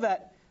know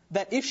that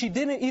if she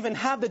didn't even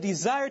have the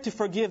desire to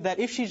forgive, that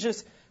if she's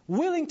just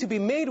willing to be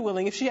made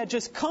willing, if she had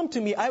just come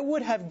to me, I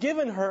would have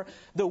given her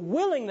the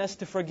willingness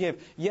to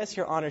forgive? Yes,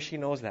 Your Honor, she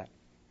knows that.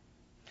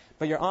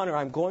 But, Your Honor,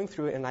 I'm going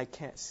through it and I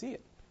can't see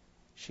it.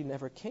 She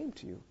never came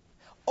to you.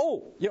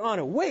 Oh, Your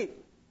Honor, wait,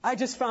 I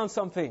just found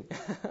something.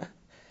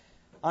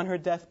 On her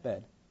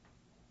deathbed,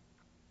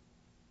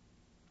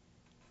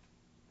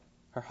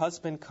 her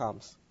husband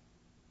comes,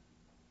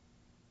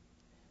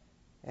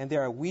 and they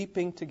are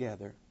weeping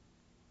together,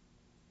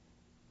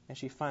 and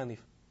she finally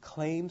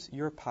claims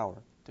your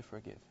power to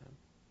forgive him.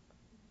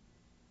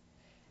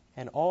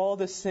 And all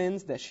the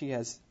sins that she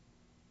has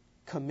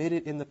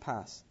committed in the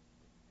past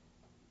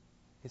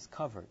is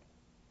covered.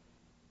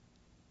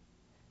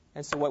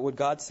 And so what would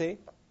God say?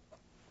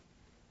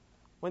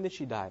 When did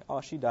she die?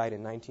 Oh, she died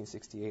in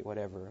 1968,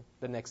 whatever,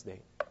 the next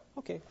day.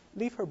 Okay,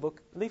 leave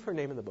her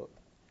name in the book,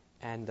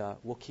 and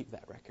we'll keep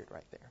that record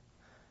right there.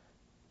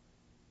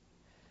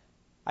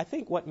 I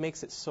think what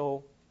makes it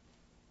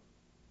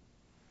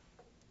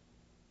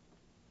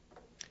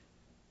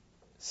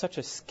such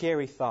a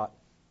scary thought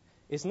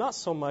is not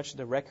so much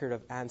the record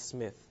of Ann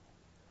Smith,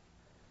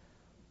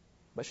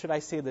 but should I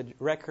say the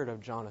record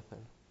of Jonathan.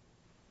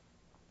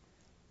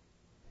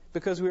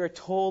 Because we are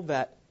told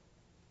that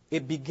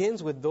it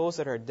begins with those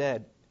that are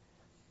dead.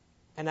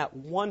 And at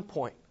one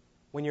point,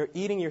 when you're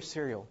eating your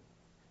cereal,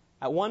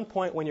 at one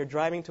point when you're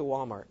driving to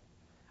Walmart,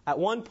 at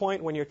one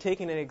point when you're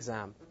taking an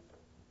exam,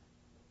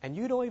 and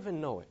you don't even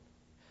know it,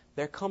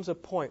 there comes a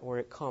point where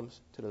it comes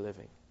to the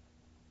living.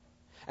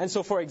 And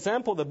so, for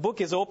example, the book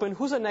is open.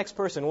 Who's the next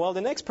person? Well,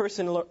 the next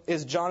person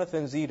is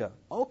Jonathan Zita.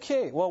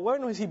 Okay, well,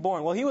 when was he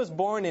born? Well, he was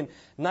born in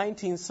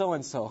 19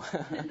 so-and-so.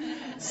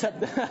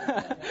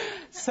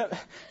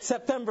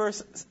 September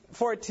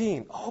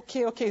 14.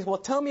 Okay, well,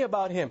 tell me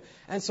about him.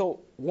 And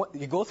so,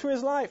 you go through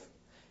his life.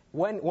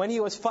 When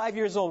he was 5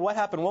 years old, what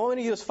happened? Well, when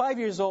he was 5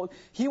 years old,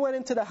 he went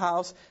into the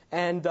house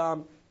and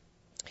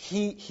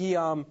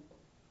his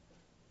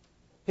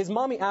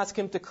mommy asked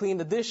him to clean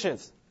the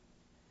dishes.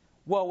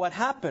 Well, what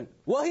happened?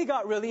 Well, he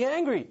got really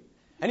angry.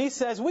 And he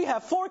says, we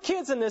have 4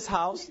 kids in this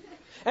house,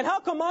 and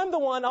how come I'm the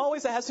one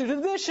always that has to do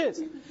the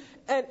dishes?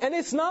 And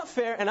it's not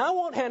fair, and I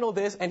won't handle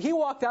this. And he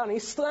walked out and he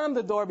slammed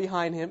the door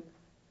behind him.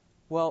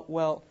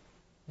 Well,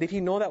 did he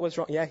know that was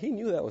wrong? Yeah, he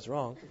knew that was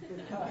wrong.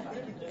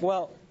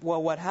 Well,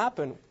 what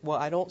happened? Well,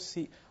 I don't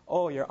see.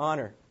 Oh, Your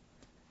Honor,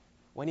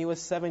 when he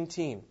was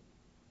 17,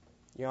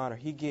 Your Honor,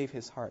 he gave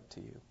his heart to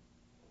you.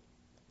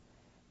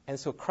 And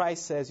so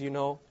Christ says,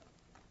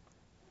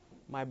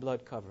 my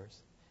blood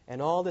covers.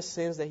 And all the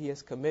sins that he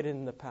has committed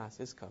in the past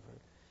is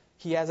covered.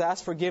 He has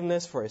asked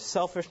forgiveness for his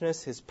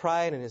selfishness, his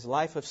pride, and his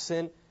life of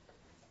sin.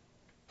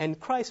 And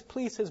Christ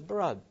pleads his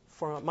blood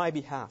for my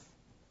behalf.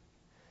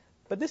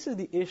 But this is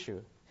the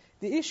issue.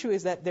 The issue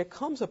is that there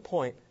comes a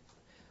point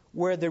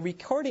where the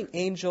recording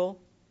angel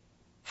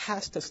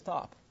has to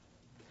stop.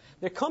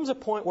 There comes a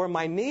point where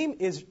my name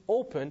is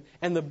open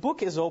and the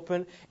book is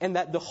open, and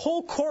that the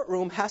whole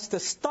courtroom has to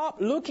stop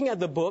looking at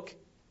the book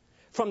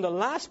from the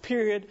last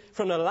period,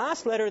 from the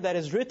last letter that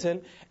is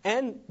written,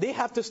 and they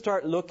have to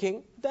start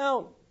looking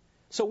down.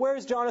 So where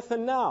is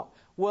Jonathan now?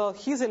 Well,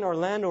 he's in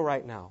Orlando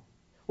right now.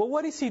 Well,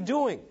 what is he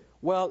doing?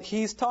 Well,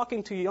 he's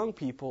talking to young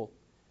people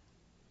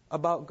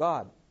about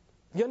God.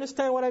 You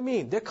understand what I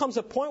mean? There comes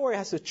a point where it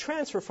has to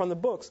transfer from the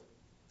books.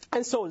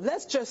 And so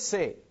let's just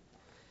say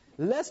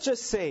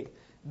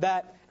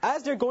that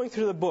as they're going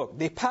through the book,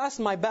 they passed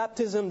my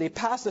baptism, they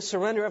passed the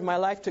surrender of my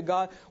life to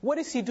God. What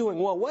is he doing?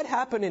 Well, what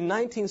happened in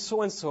 19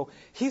 so-and-so?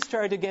 He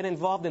started to get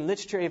involved in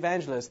literature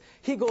evangelist.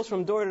 He goes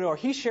from door to door.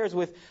 He shares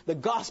with the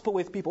gospel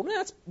with people.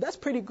 Man, that's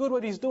pretty good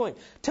what he's doing.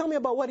 Tell me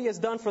about what he has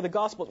done for the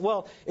gospel.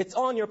 Well, it's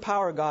on your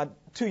power, God.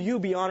 To you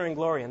be honor and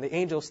glory. And the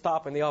angels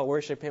stop and they all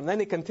worship him. Then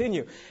they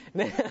continue.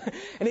 And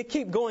they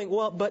keep going.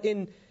 Well, but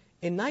in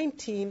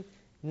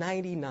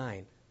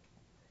 1999,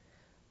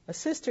 a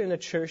sister in the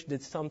church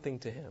did something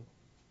to him.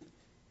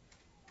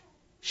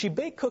 She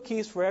baked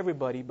cookies for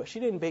everybody, but she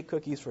didn't bake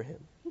cookies for him.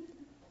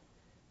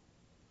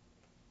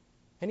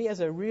 And he has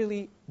a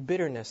really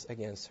bitterness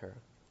against her.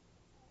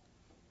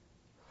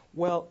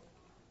 Well,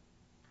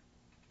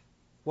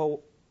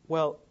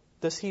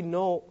 does he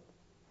know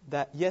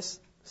that, yes,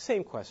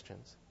 same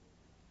questions.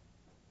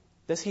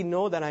 Does he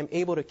know that I'm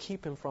able to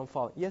keep him from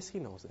falling? Yes, he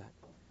knows that.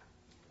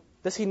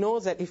 Does he know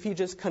that if he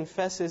just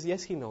confesses?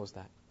 Yes, he knows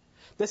that.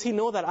 Does he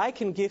know that I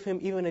can give him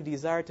even a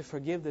desire to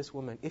forgive this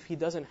woman if he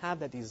doesn't have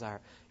that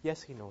desire?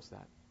 Yes, he knows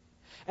that.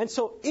 And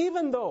so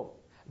even though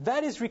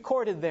that is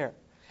recorded there,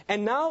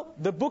 and now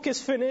the book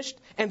is finished,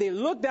 and they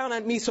look down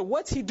at me, so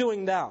what's he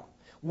doing now?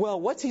 Well,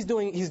 what's he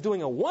doing? He's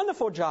doing a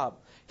wonderful job.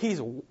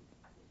 He's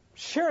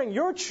sharing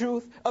your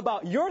truth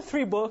about your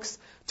 3 books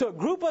to a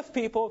group of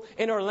people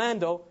in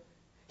Orlando.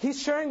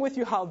 He's sharing with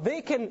you how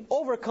they can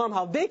overcome,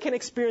 how they can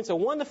experience a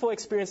wonderful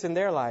experience in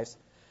their lives.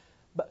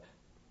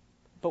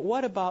 But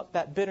what about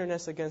that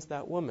bitterness against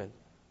that woman?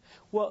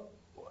 Well,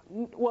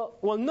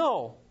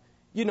 no.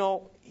 You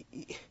know,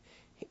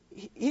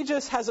 he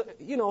just has,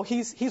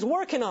 he's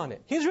working on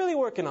it. He's really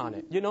working on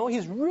it. You know,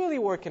 he's really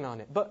working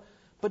on it. But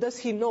does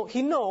he know?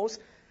 He knows.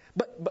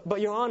 But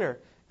Your Honor,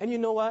 and you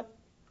know what?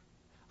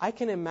 I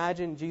can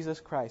imagine Jesus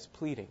Christ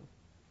pleading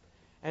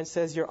and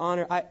says, Your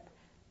Honor,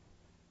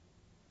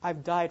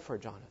 I've died for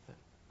Jonathan.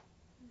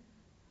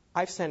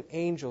 I've sent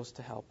angels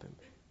to help him,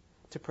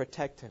 to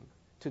protect him,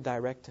 to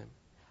direct him.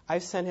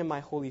 I've sent him my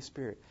Holy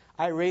Spirit.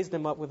 I raised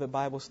him up with the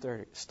Bible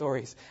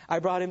stories. I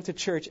brought him to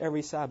church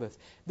every Sabbath.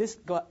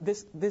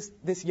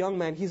 This young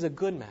man, he's a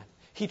good man.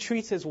 He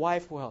treats his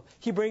wife well.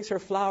 He brings her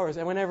flowers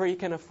and whenever he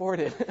can afford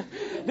it.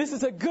 This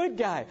is a good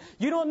guy.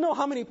 You don't know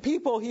how many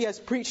people he has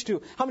preached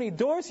to, how many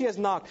doors he has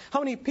knocked, how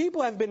many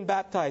people have been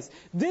baptized.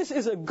 This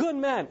is a good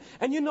man.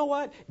 And you know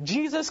what?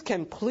 Jesus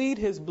can plead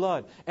his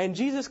blood and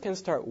Jesus can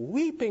start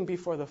weeping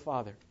before the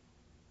Father.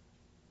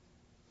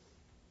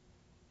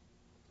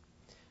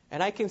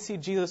 And I can see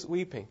Jesus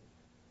weeping.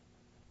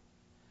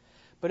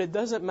 But it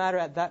doesn't matter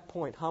at that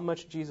point how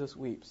much Jesus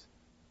weeps.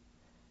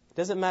 It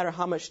doesn't matter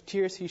how much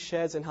tears he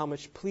sheds and how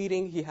much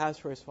pleading he has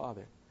for his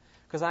Father.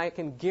 Because I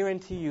can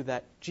guarantee you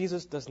that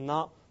Jesus does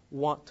not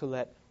want to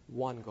let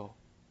one go.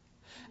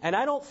 And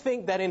I don't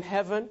think that in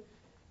heaven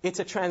it's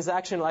a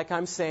transaction like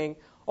I'm saying,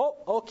 oh,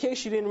 okay,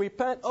 she didn't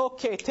repent.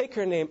 Okay, take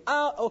her name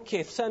out.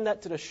 Okay, send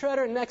that to the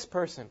shredder. Next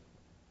person.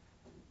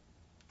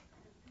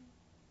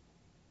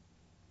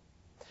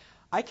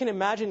 I can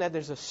imagine that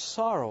there's a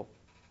sorrow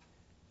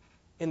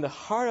in the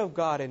heart of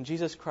God and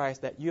Jesus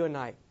Christ that you and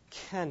I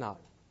cannot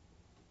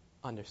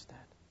understand.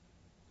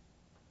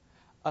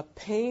 A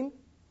pain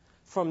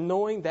from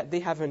knowing that they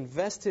have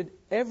invested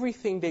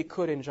everything they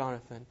could in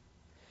Jonathan.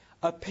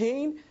 A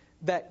pain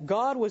that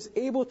God was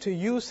able to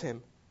use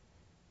him.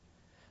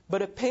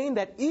 But a pain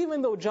that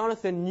even though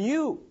Jonathan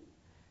knew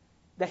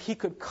that he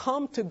could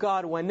come to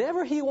God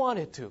whenever he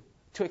wanted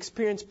to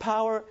experience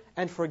power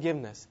and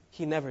forgiveness,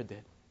 he never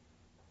did.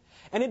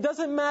 And it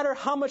doesn't matter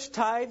how much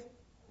tithe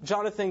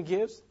Jonathan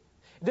gives.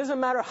 It doesn't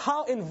matter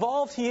how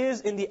involved he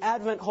is in the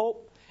Advent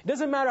hope. It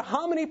doesn't matter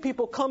how many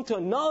people come to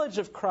a knowledge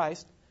of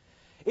Christ.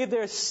 If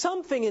there's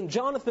something in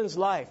Jonathan's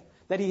life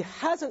that he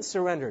hasn't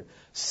surrendered,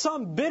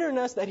 some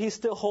bitterness that he's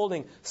still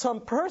holding,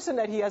 some person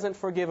that he hasn't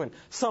forgiven,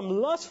 some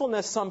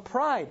lustfulness, some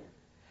pride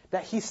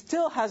that he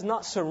still has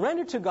not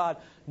surrendered to God,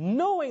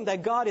 knowing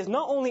that God is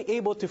not only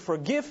able to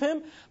forgive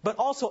him, but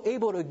also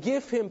able to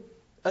give him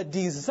a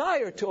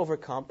desire to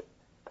overcome,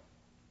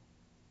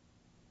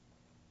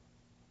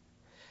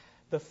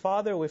 the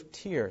Father with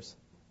tears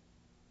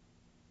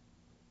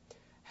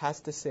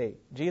has to say,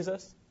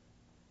 Jesus,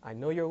 I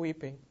know you're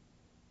weeping.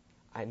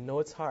 I know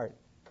it's hard.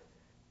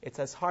 It's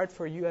as hard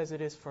for you as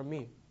it is for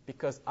me.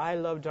 Because I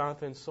love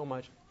Jonathan so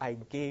much, I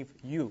gave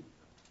you.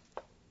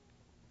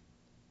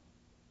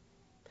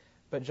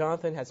 But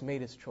Jonathan has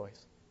made his choice.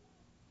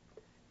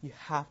 You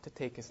have to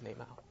take his name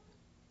out.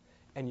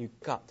 And you've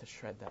got to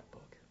shred that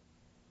book.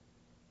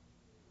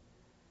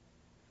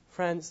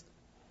 Friends,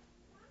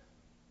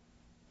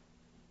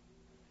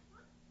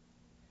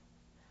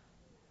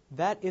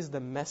 that is the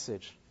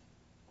message,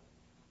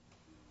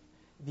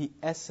 the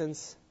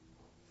essence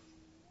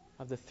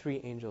of the three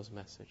angels'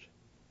 message.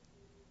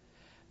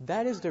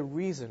 That is the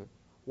reason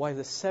why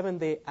the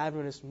Seventh-day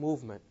Adventist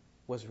movement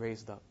was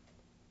raised up.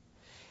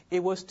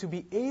 It was to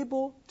be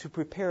able to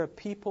prepare a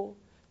people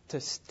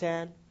to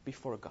stand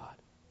before God.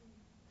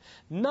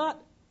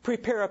 Not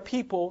prepare a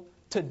people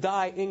to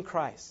die in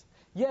Christ.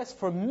 Yes,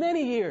 for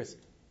many years,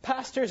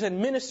 pastors and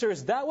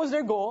ministers, that was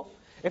their goal.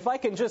 If I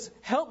can just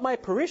help my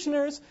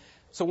parishioners,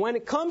 so when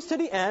it comes to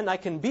the end, I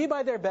can be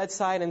by their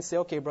bedside and say,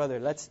 okay, brother,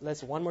 let's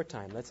one more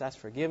time. Let's ask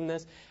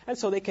forgiveness. And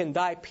so they can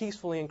die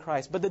peacefully in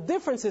Christ. But the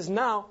difference is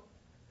now,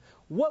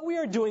 what we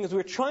are doing is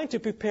we're trying to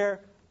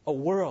prepare a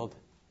world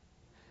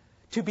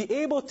to be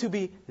able to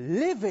be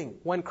living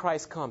when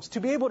Christ comes, to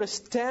be able to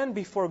stand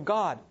before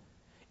God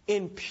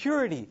in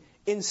purity,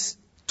 in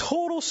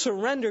total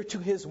surrender to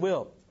His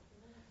will,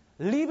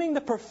 leaving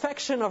the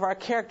perfection of our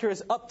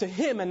characters up to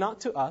Him and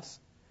not to us,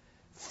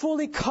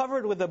 fully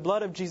covered with the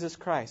blood of Jesus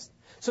Christ.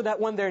 So that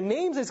when their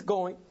names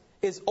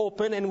is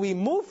open and we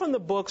move from the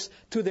books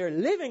to their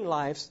living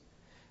lives,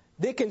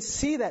 they can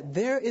see that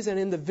there is an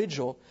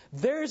individual,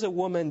 there is a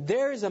woman,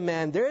 there is a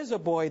man, there is a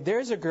boy, there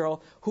is a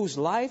girl whose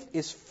life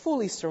is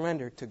fully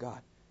surrendered to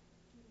God.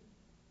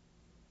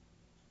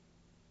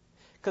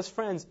 Because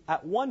friends,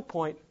 at one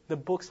point, the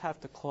books have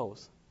to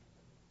close.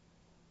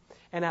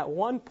 And at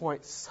one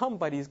point,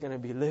 somebody's going to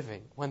be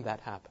living when that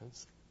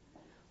happens.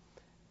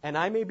 And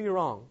I may be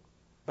wrong,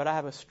 but I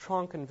have a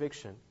strong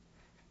conviction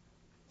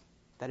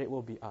that it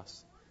will be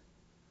us.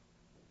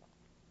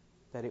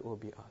 That it will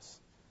be us.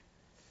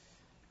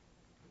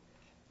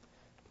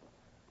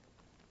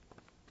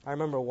 I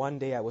remember one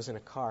day I was in a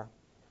car.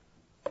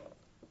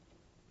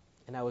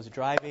 And I was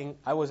driving.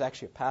 I was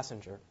actually a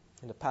passenger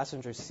in the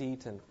passenger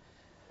seat and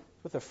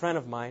with a friend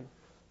of mine.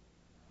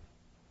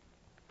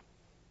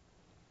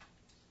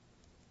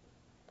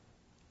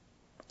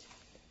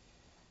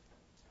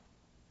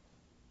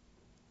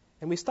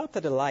 And we stopped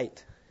at a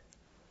light.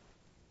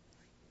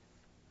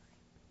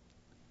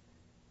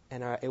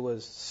 And it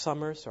was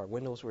summer, so our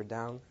windows were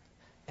down.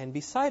 And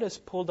beside us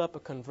pulled up a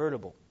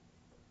convertible.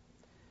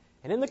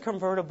 And in the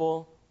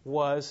convertible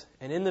was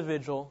an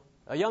individual,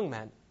 a young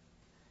man.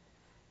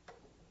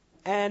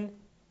 And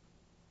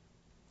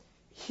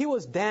he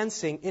was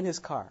dancing in his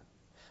car.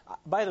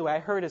 By the way, I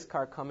heard his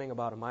car coming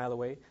about a mile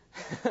away.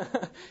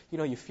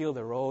 You feel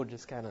the road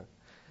just kind of,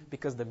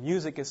 because the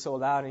music is so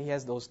loud, and he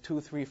has those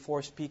 2, 3,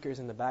 4 speakers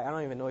in the back. I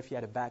don't even know if he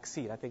had a back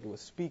seat. I think it was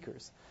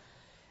speakers.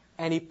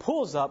 And he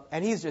pulls up,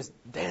 and he's just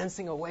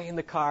dancing away in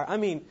the car.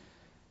 And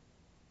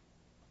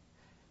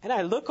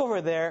I look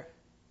over there,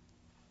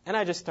 and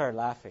I just start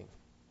laughing.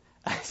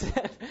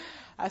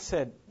 I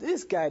said,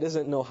 this guy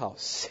doesn't know how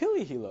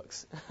silly he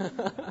looks.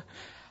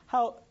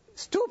 How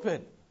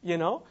stupid,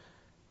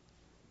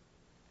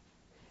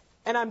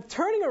 And I'm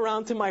turning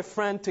around to my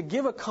friend to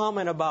give a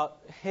comment about,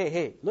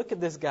 hey, look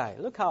at this guy.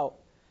 Look how,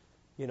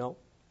 And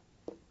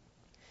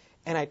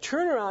I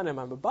turn around and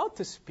I'm about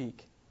to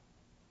speak.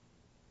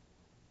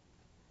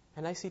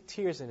 And I see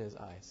tears in his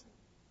eyes.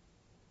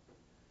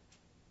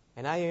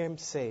 And I hear him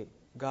say,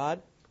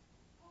 God,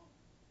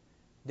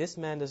 this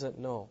man doesn't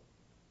know.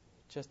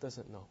 He just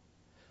doesn't know.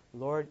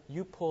 Lord,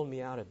 you pulled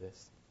me out of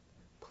this.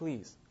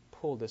 Please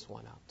pull this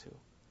one out too.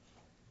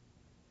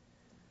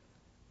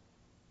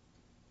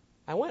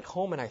 I went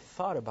home and I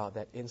thought about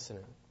that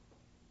incident.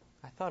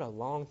 I thought a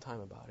long time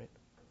about it.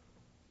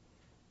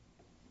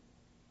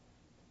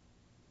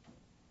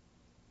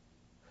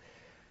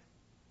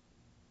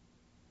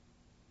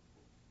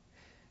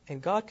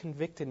 And God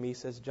convicted me,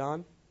 says,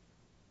 John,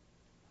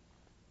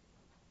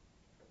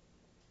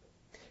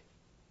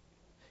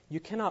 you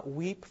cannot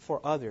weep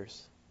for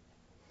others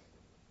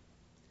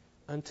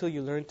until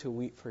you learn to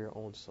weep for your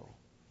own soul.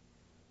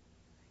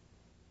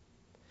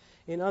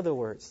 In other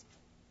words,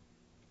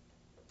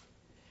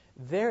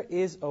 there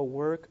is a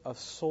work of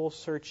soul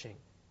searching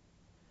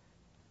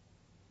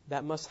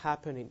that must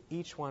happen in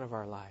each one of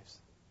our lives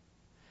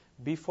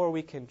before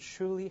we can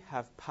truly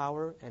have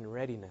power and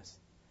readiness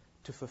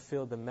to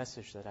fulfill the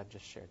message that I've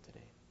just shared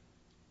today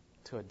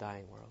to a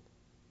dying world.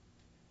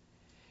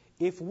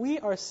 If we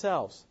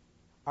ourselves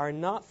are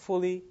not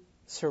fully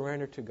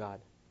surrendered to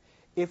God,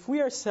 if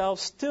we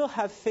ourselves still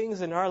have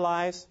things in our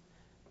lives,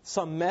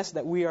 some mess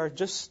that we are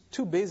just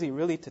too busy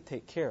really to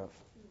take care of,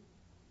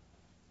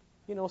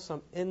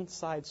 some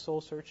inside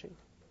soul searching,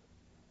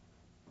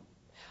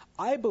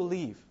 I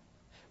believe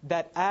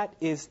that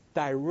is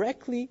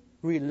directly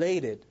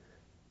related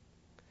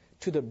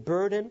to the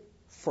burden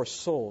for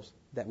souls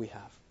that we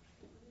have.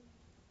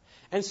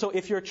 And so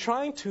if you're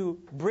trying to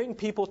bring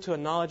people to a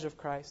knowledge of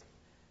Christ,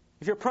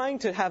 if you're trying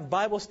to have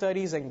Bible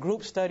studies and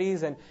group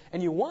studies and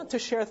you want to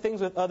share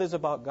things with others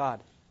about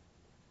God,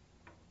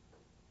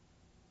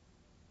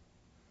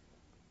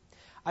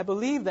 I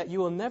believe that you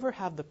will never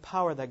have the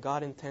power that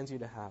God intends you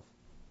to have.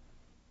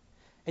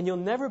 And you'll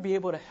never be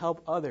able to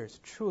help others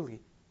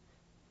truly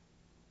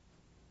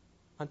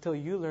until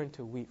you learn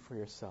to weep for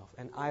yourself.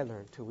 And I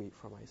learn to weep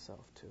for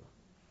myself too.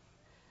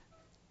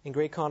 In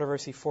Great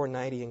Controversy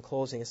 490, in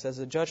closing, it says,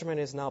 the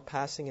judgment is now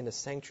passing in the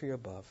sanctuary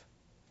above.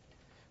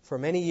 For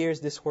many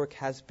years this work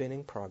has been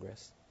in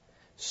progress.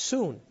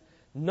 Soon,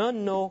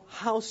 none know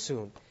how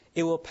soon,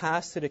 it will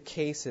pass to the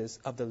cases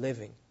of the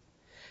living.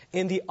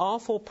 In the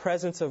awful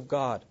presence of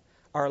God,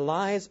 our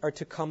lives are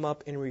to come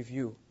up in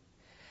review.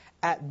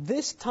 At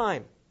this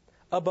time,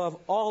 above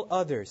all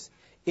others,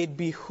 it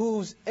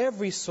behooves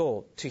every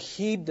soul to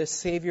heed the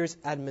Savior's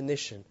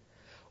admonition.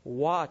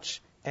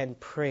 Watch and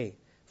pray,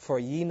 for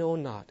ye know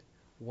not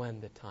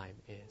when the time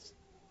is.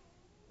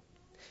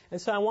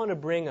 And so I want to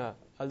bring a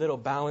little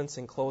balance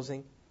in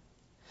closing.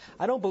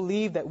 I don't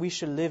believe that we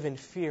should live in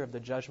fear of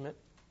the judgment.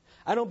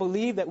 I don't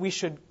believe that we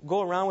should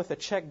go around with a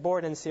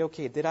checkboard and say,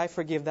 okay, did I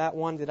forgive that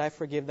one? Did I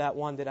forgive that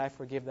one? Did I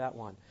forgive that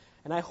one?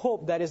 And I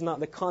hope that is not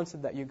the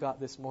concept that you got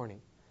this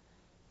morning.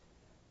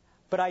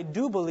 But I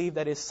do believe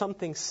that is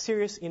something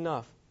serious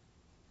enough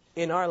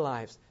in our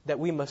lives that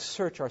we must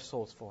search our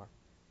souls for.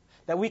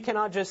 That we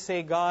cannot just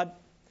say, God,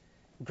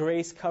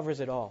 grace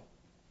covers it all.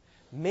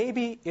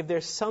 Maybe if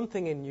there's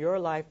something in your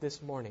life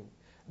this morning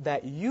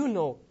that you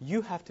know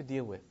you have to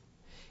deal with.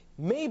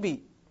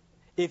 Maybe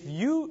if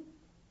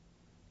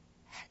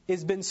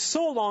it's been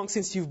so long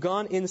since you've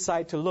gone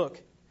inside to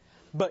look,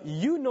 but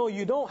you know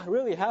you don't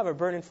really have a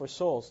burden for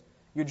souls.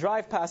 You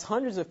drive past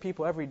hundreds of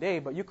people every day,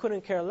 but you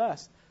couldn't care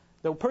less.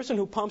 The person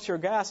who pumps your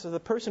gas or the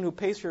person who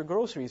pays for your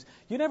groceries,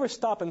 you never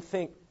stop and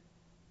think,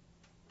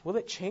 will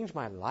it change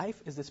my life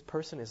if this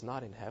person is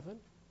not in heaven?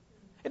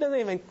 It doesn't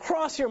even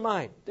cross your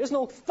mind. There's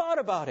no thought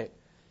about it.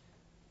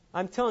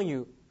 I'm telling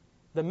you,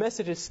 the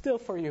message is still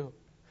for you.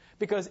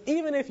 Because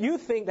even if you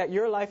think that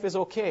your life is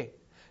okay,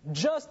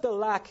 just the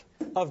lack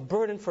of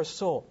burden for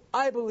soul,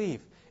 I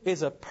believe,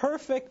 is a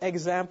perfect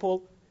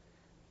example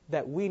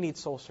that we need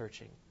soul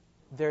searching.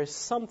 There's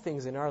some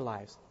things in our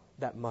lives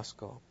that must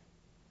go.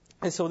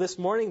 And so this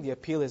morning, the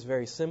appeal is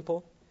very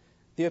simple.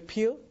 The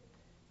appeal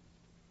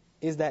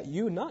is that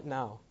you, not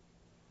now,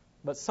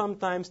 but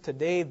sometimes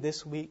today,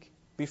 this week,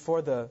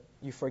 before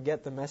you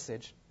forget the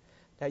message,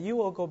 that you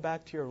will go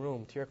back to your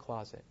room, to your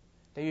closet,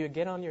 that you would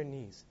get on your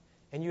knees,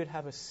 and you would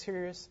have a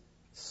serious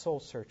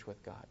soul search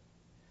with God.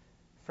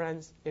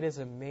 Friends, it is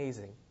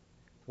amazing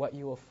what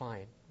you will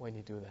find when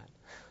you do that.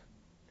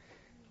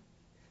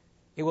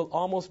 It will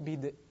almost be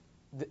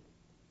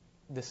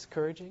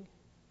discouraging,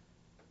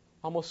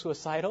 almost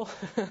suicidal.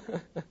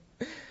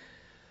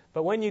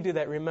 But when you do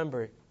that,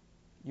 remember,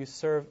 you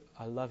serve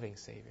a loving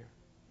Savior.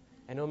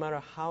 And no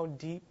matter how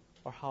deep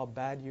or how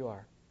bad you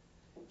are,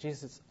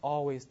 Jesus is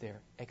always there,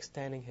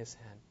 extending His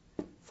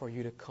hand for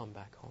you to come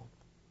back home.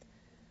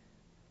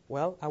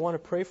 Well, I want to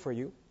pray for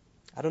you.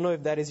 I don't know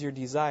if that is your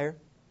desire,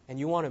 and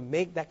you want to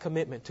make that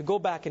commitment to go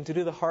back and to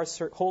do the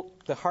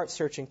heart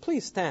searching.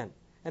 Please stand,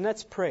 and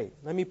let's pray.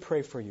 Let me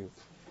pray for you.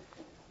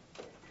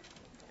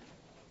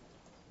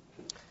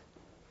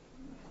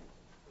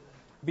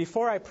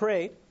 Before I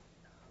pray,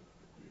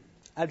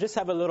 I just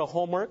have a little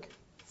homework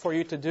for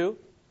you to do.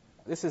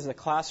 This is a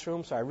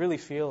classroom, so I really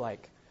feel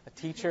like a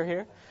teacher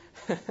here.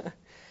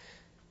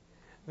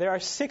 There are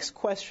 6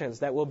 questions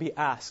that will be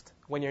asked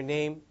when your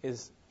name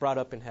is brought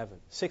up in heaven.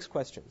 6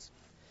 questions.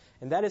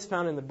 And that is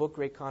found in the book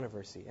Great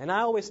Controversy. And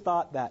I always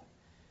thought that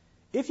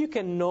if you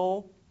can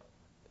know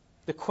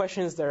the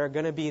questions that are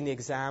going to be in the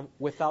exam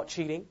without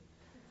cheating,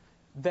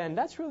 then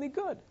that's really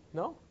good,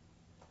 no?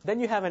 Then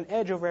you have an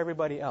edge over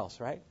everybody else,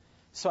 right?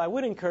 So I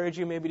would encourage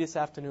you maybe this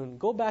afternoon,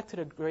 go back to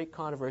the Great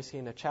Controversy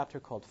in a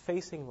chapter called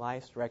Facing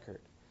Life's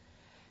Record,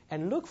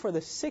 and look for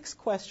the 6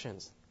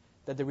 questions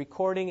that the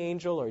recording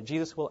angel or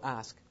Jesus will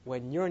ask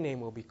when your name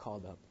will be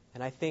called up.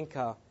 And I think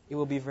it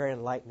will be very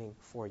enlightening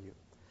for you.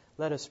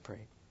 Let us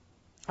pray.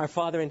 Our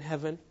Father in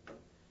heaven,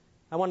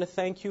 I want to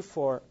thank you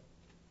for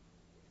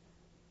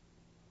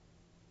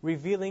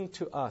revealing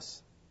to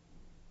us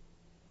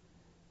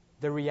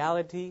the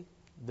reality,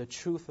 the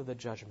truth of the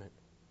judgment.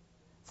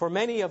 For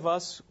many of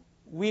us,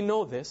 we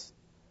know this,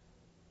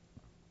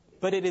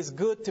 but it is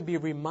good to be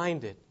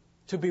reminded,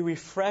 to be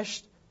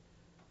refreshed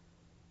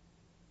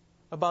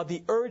about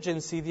the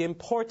urgency, the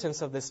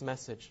importance of this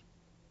message.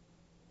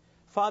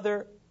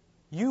 Father,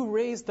 you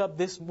raised up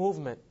this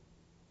movement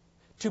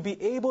to be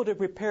able to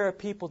prepare a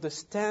people to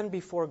stand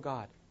before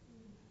God.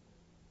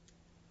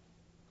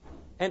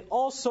 And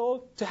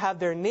also to have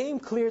their name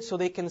cleared so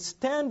they can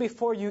stand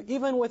before you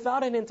even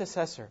without an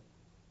intercessor.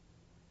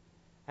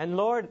 And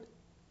Lord,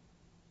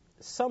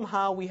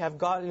 somehow we have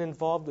gotten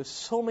involved with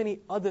so many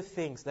other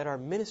things that are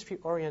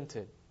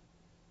ministry-oriented.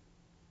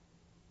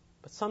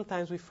 But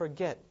sometimes we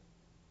forget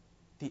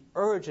the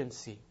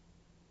urgency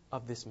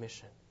of this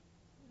mission.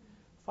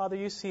 Father,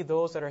 you see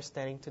those that are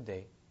standing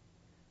today.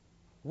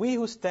 We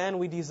who stand,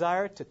 we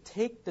desire to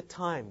take the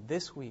time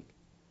this week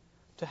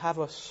to have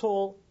a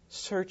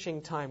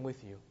soul-searching time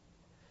with you.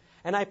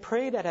 And I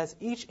pray that as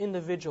each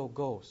individual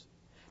goes,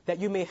 that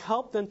you may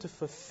help them to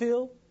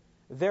fulfill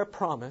their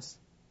promise.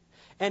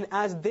 And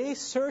as they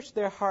search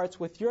their hearts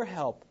with your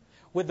help,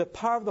 with the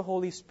power of the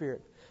Holy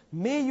Spirit,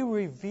 may you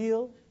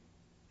reveal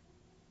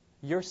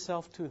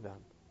yourself to them.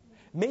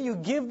 May you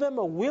give them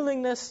a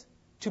willingness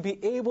to be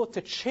able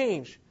to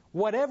change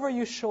whatever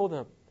you show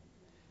them.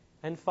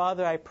 And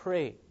Father, I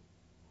pray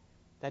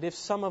that if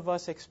some of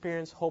us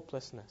experience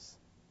hopelessness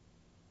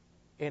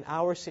in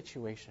our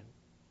situation,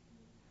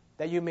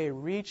 that you may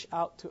reach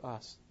out to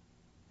us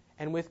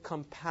and with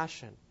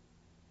compassion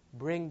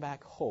bring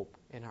back hope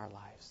in our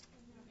lives.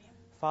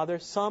 Father,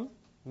 some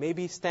may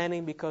be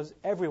standing because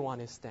everyone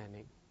is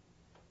standing.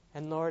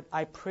 And Lord,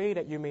 I pray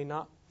that you may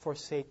not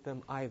forsake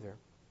them either.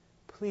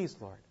 Please,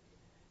 Lord,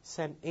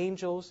 send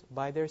angels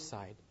by their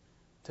side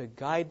to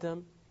guide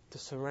them to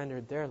surrender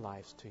their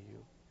lives to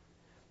you.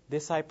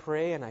 This I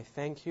pray and I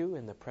thank you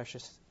in the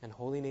precious and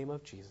holy name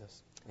of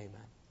Jesus.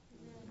 Amen.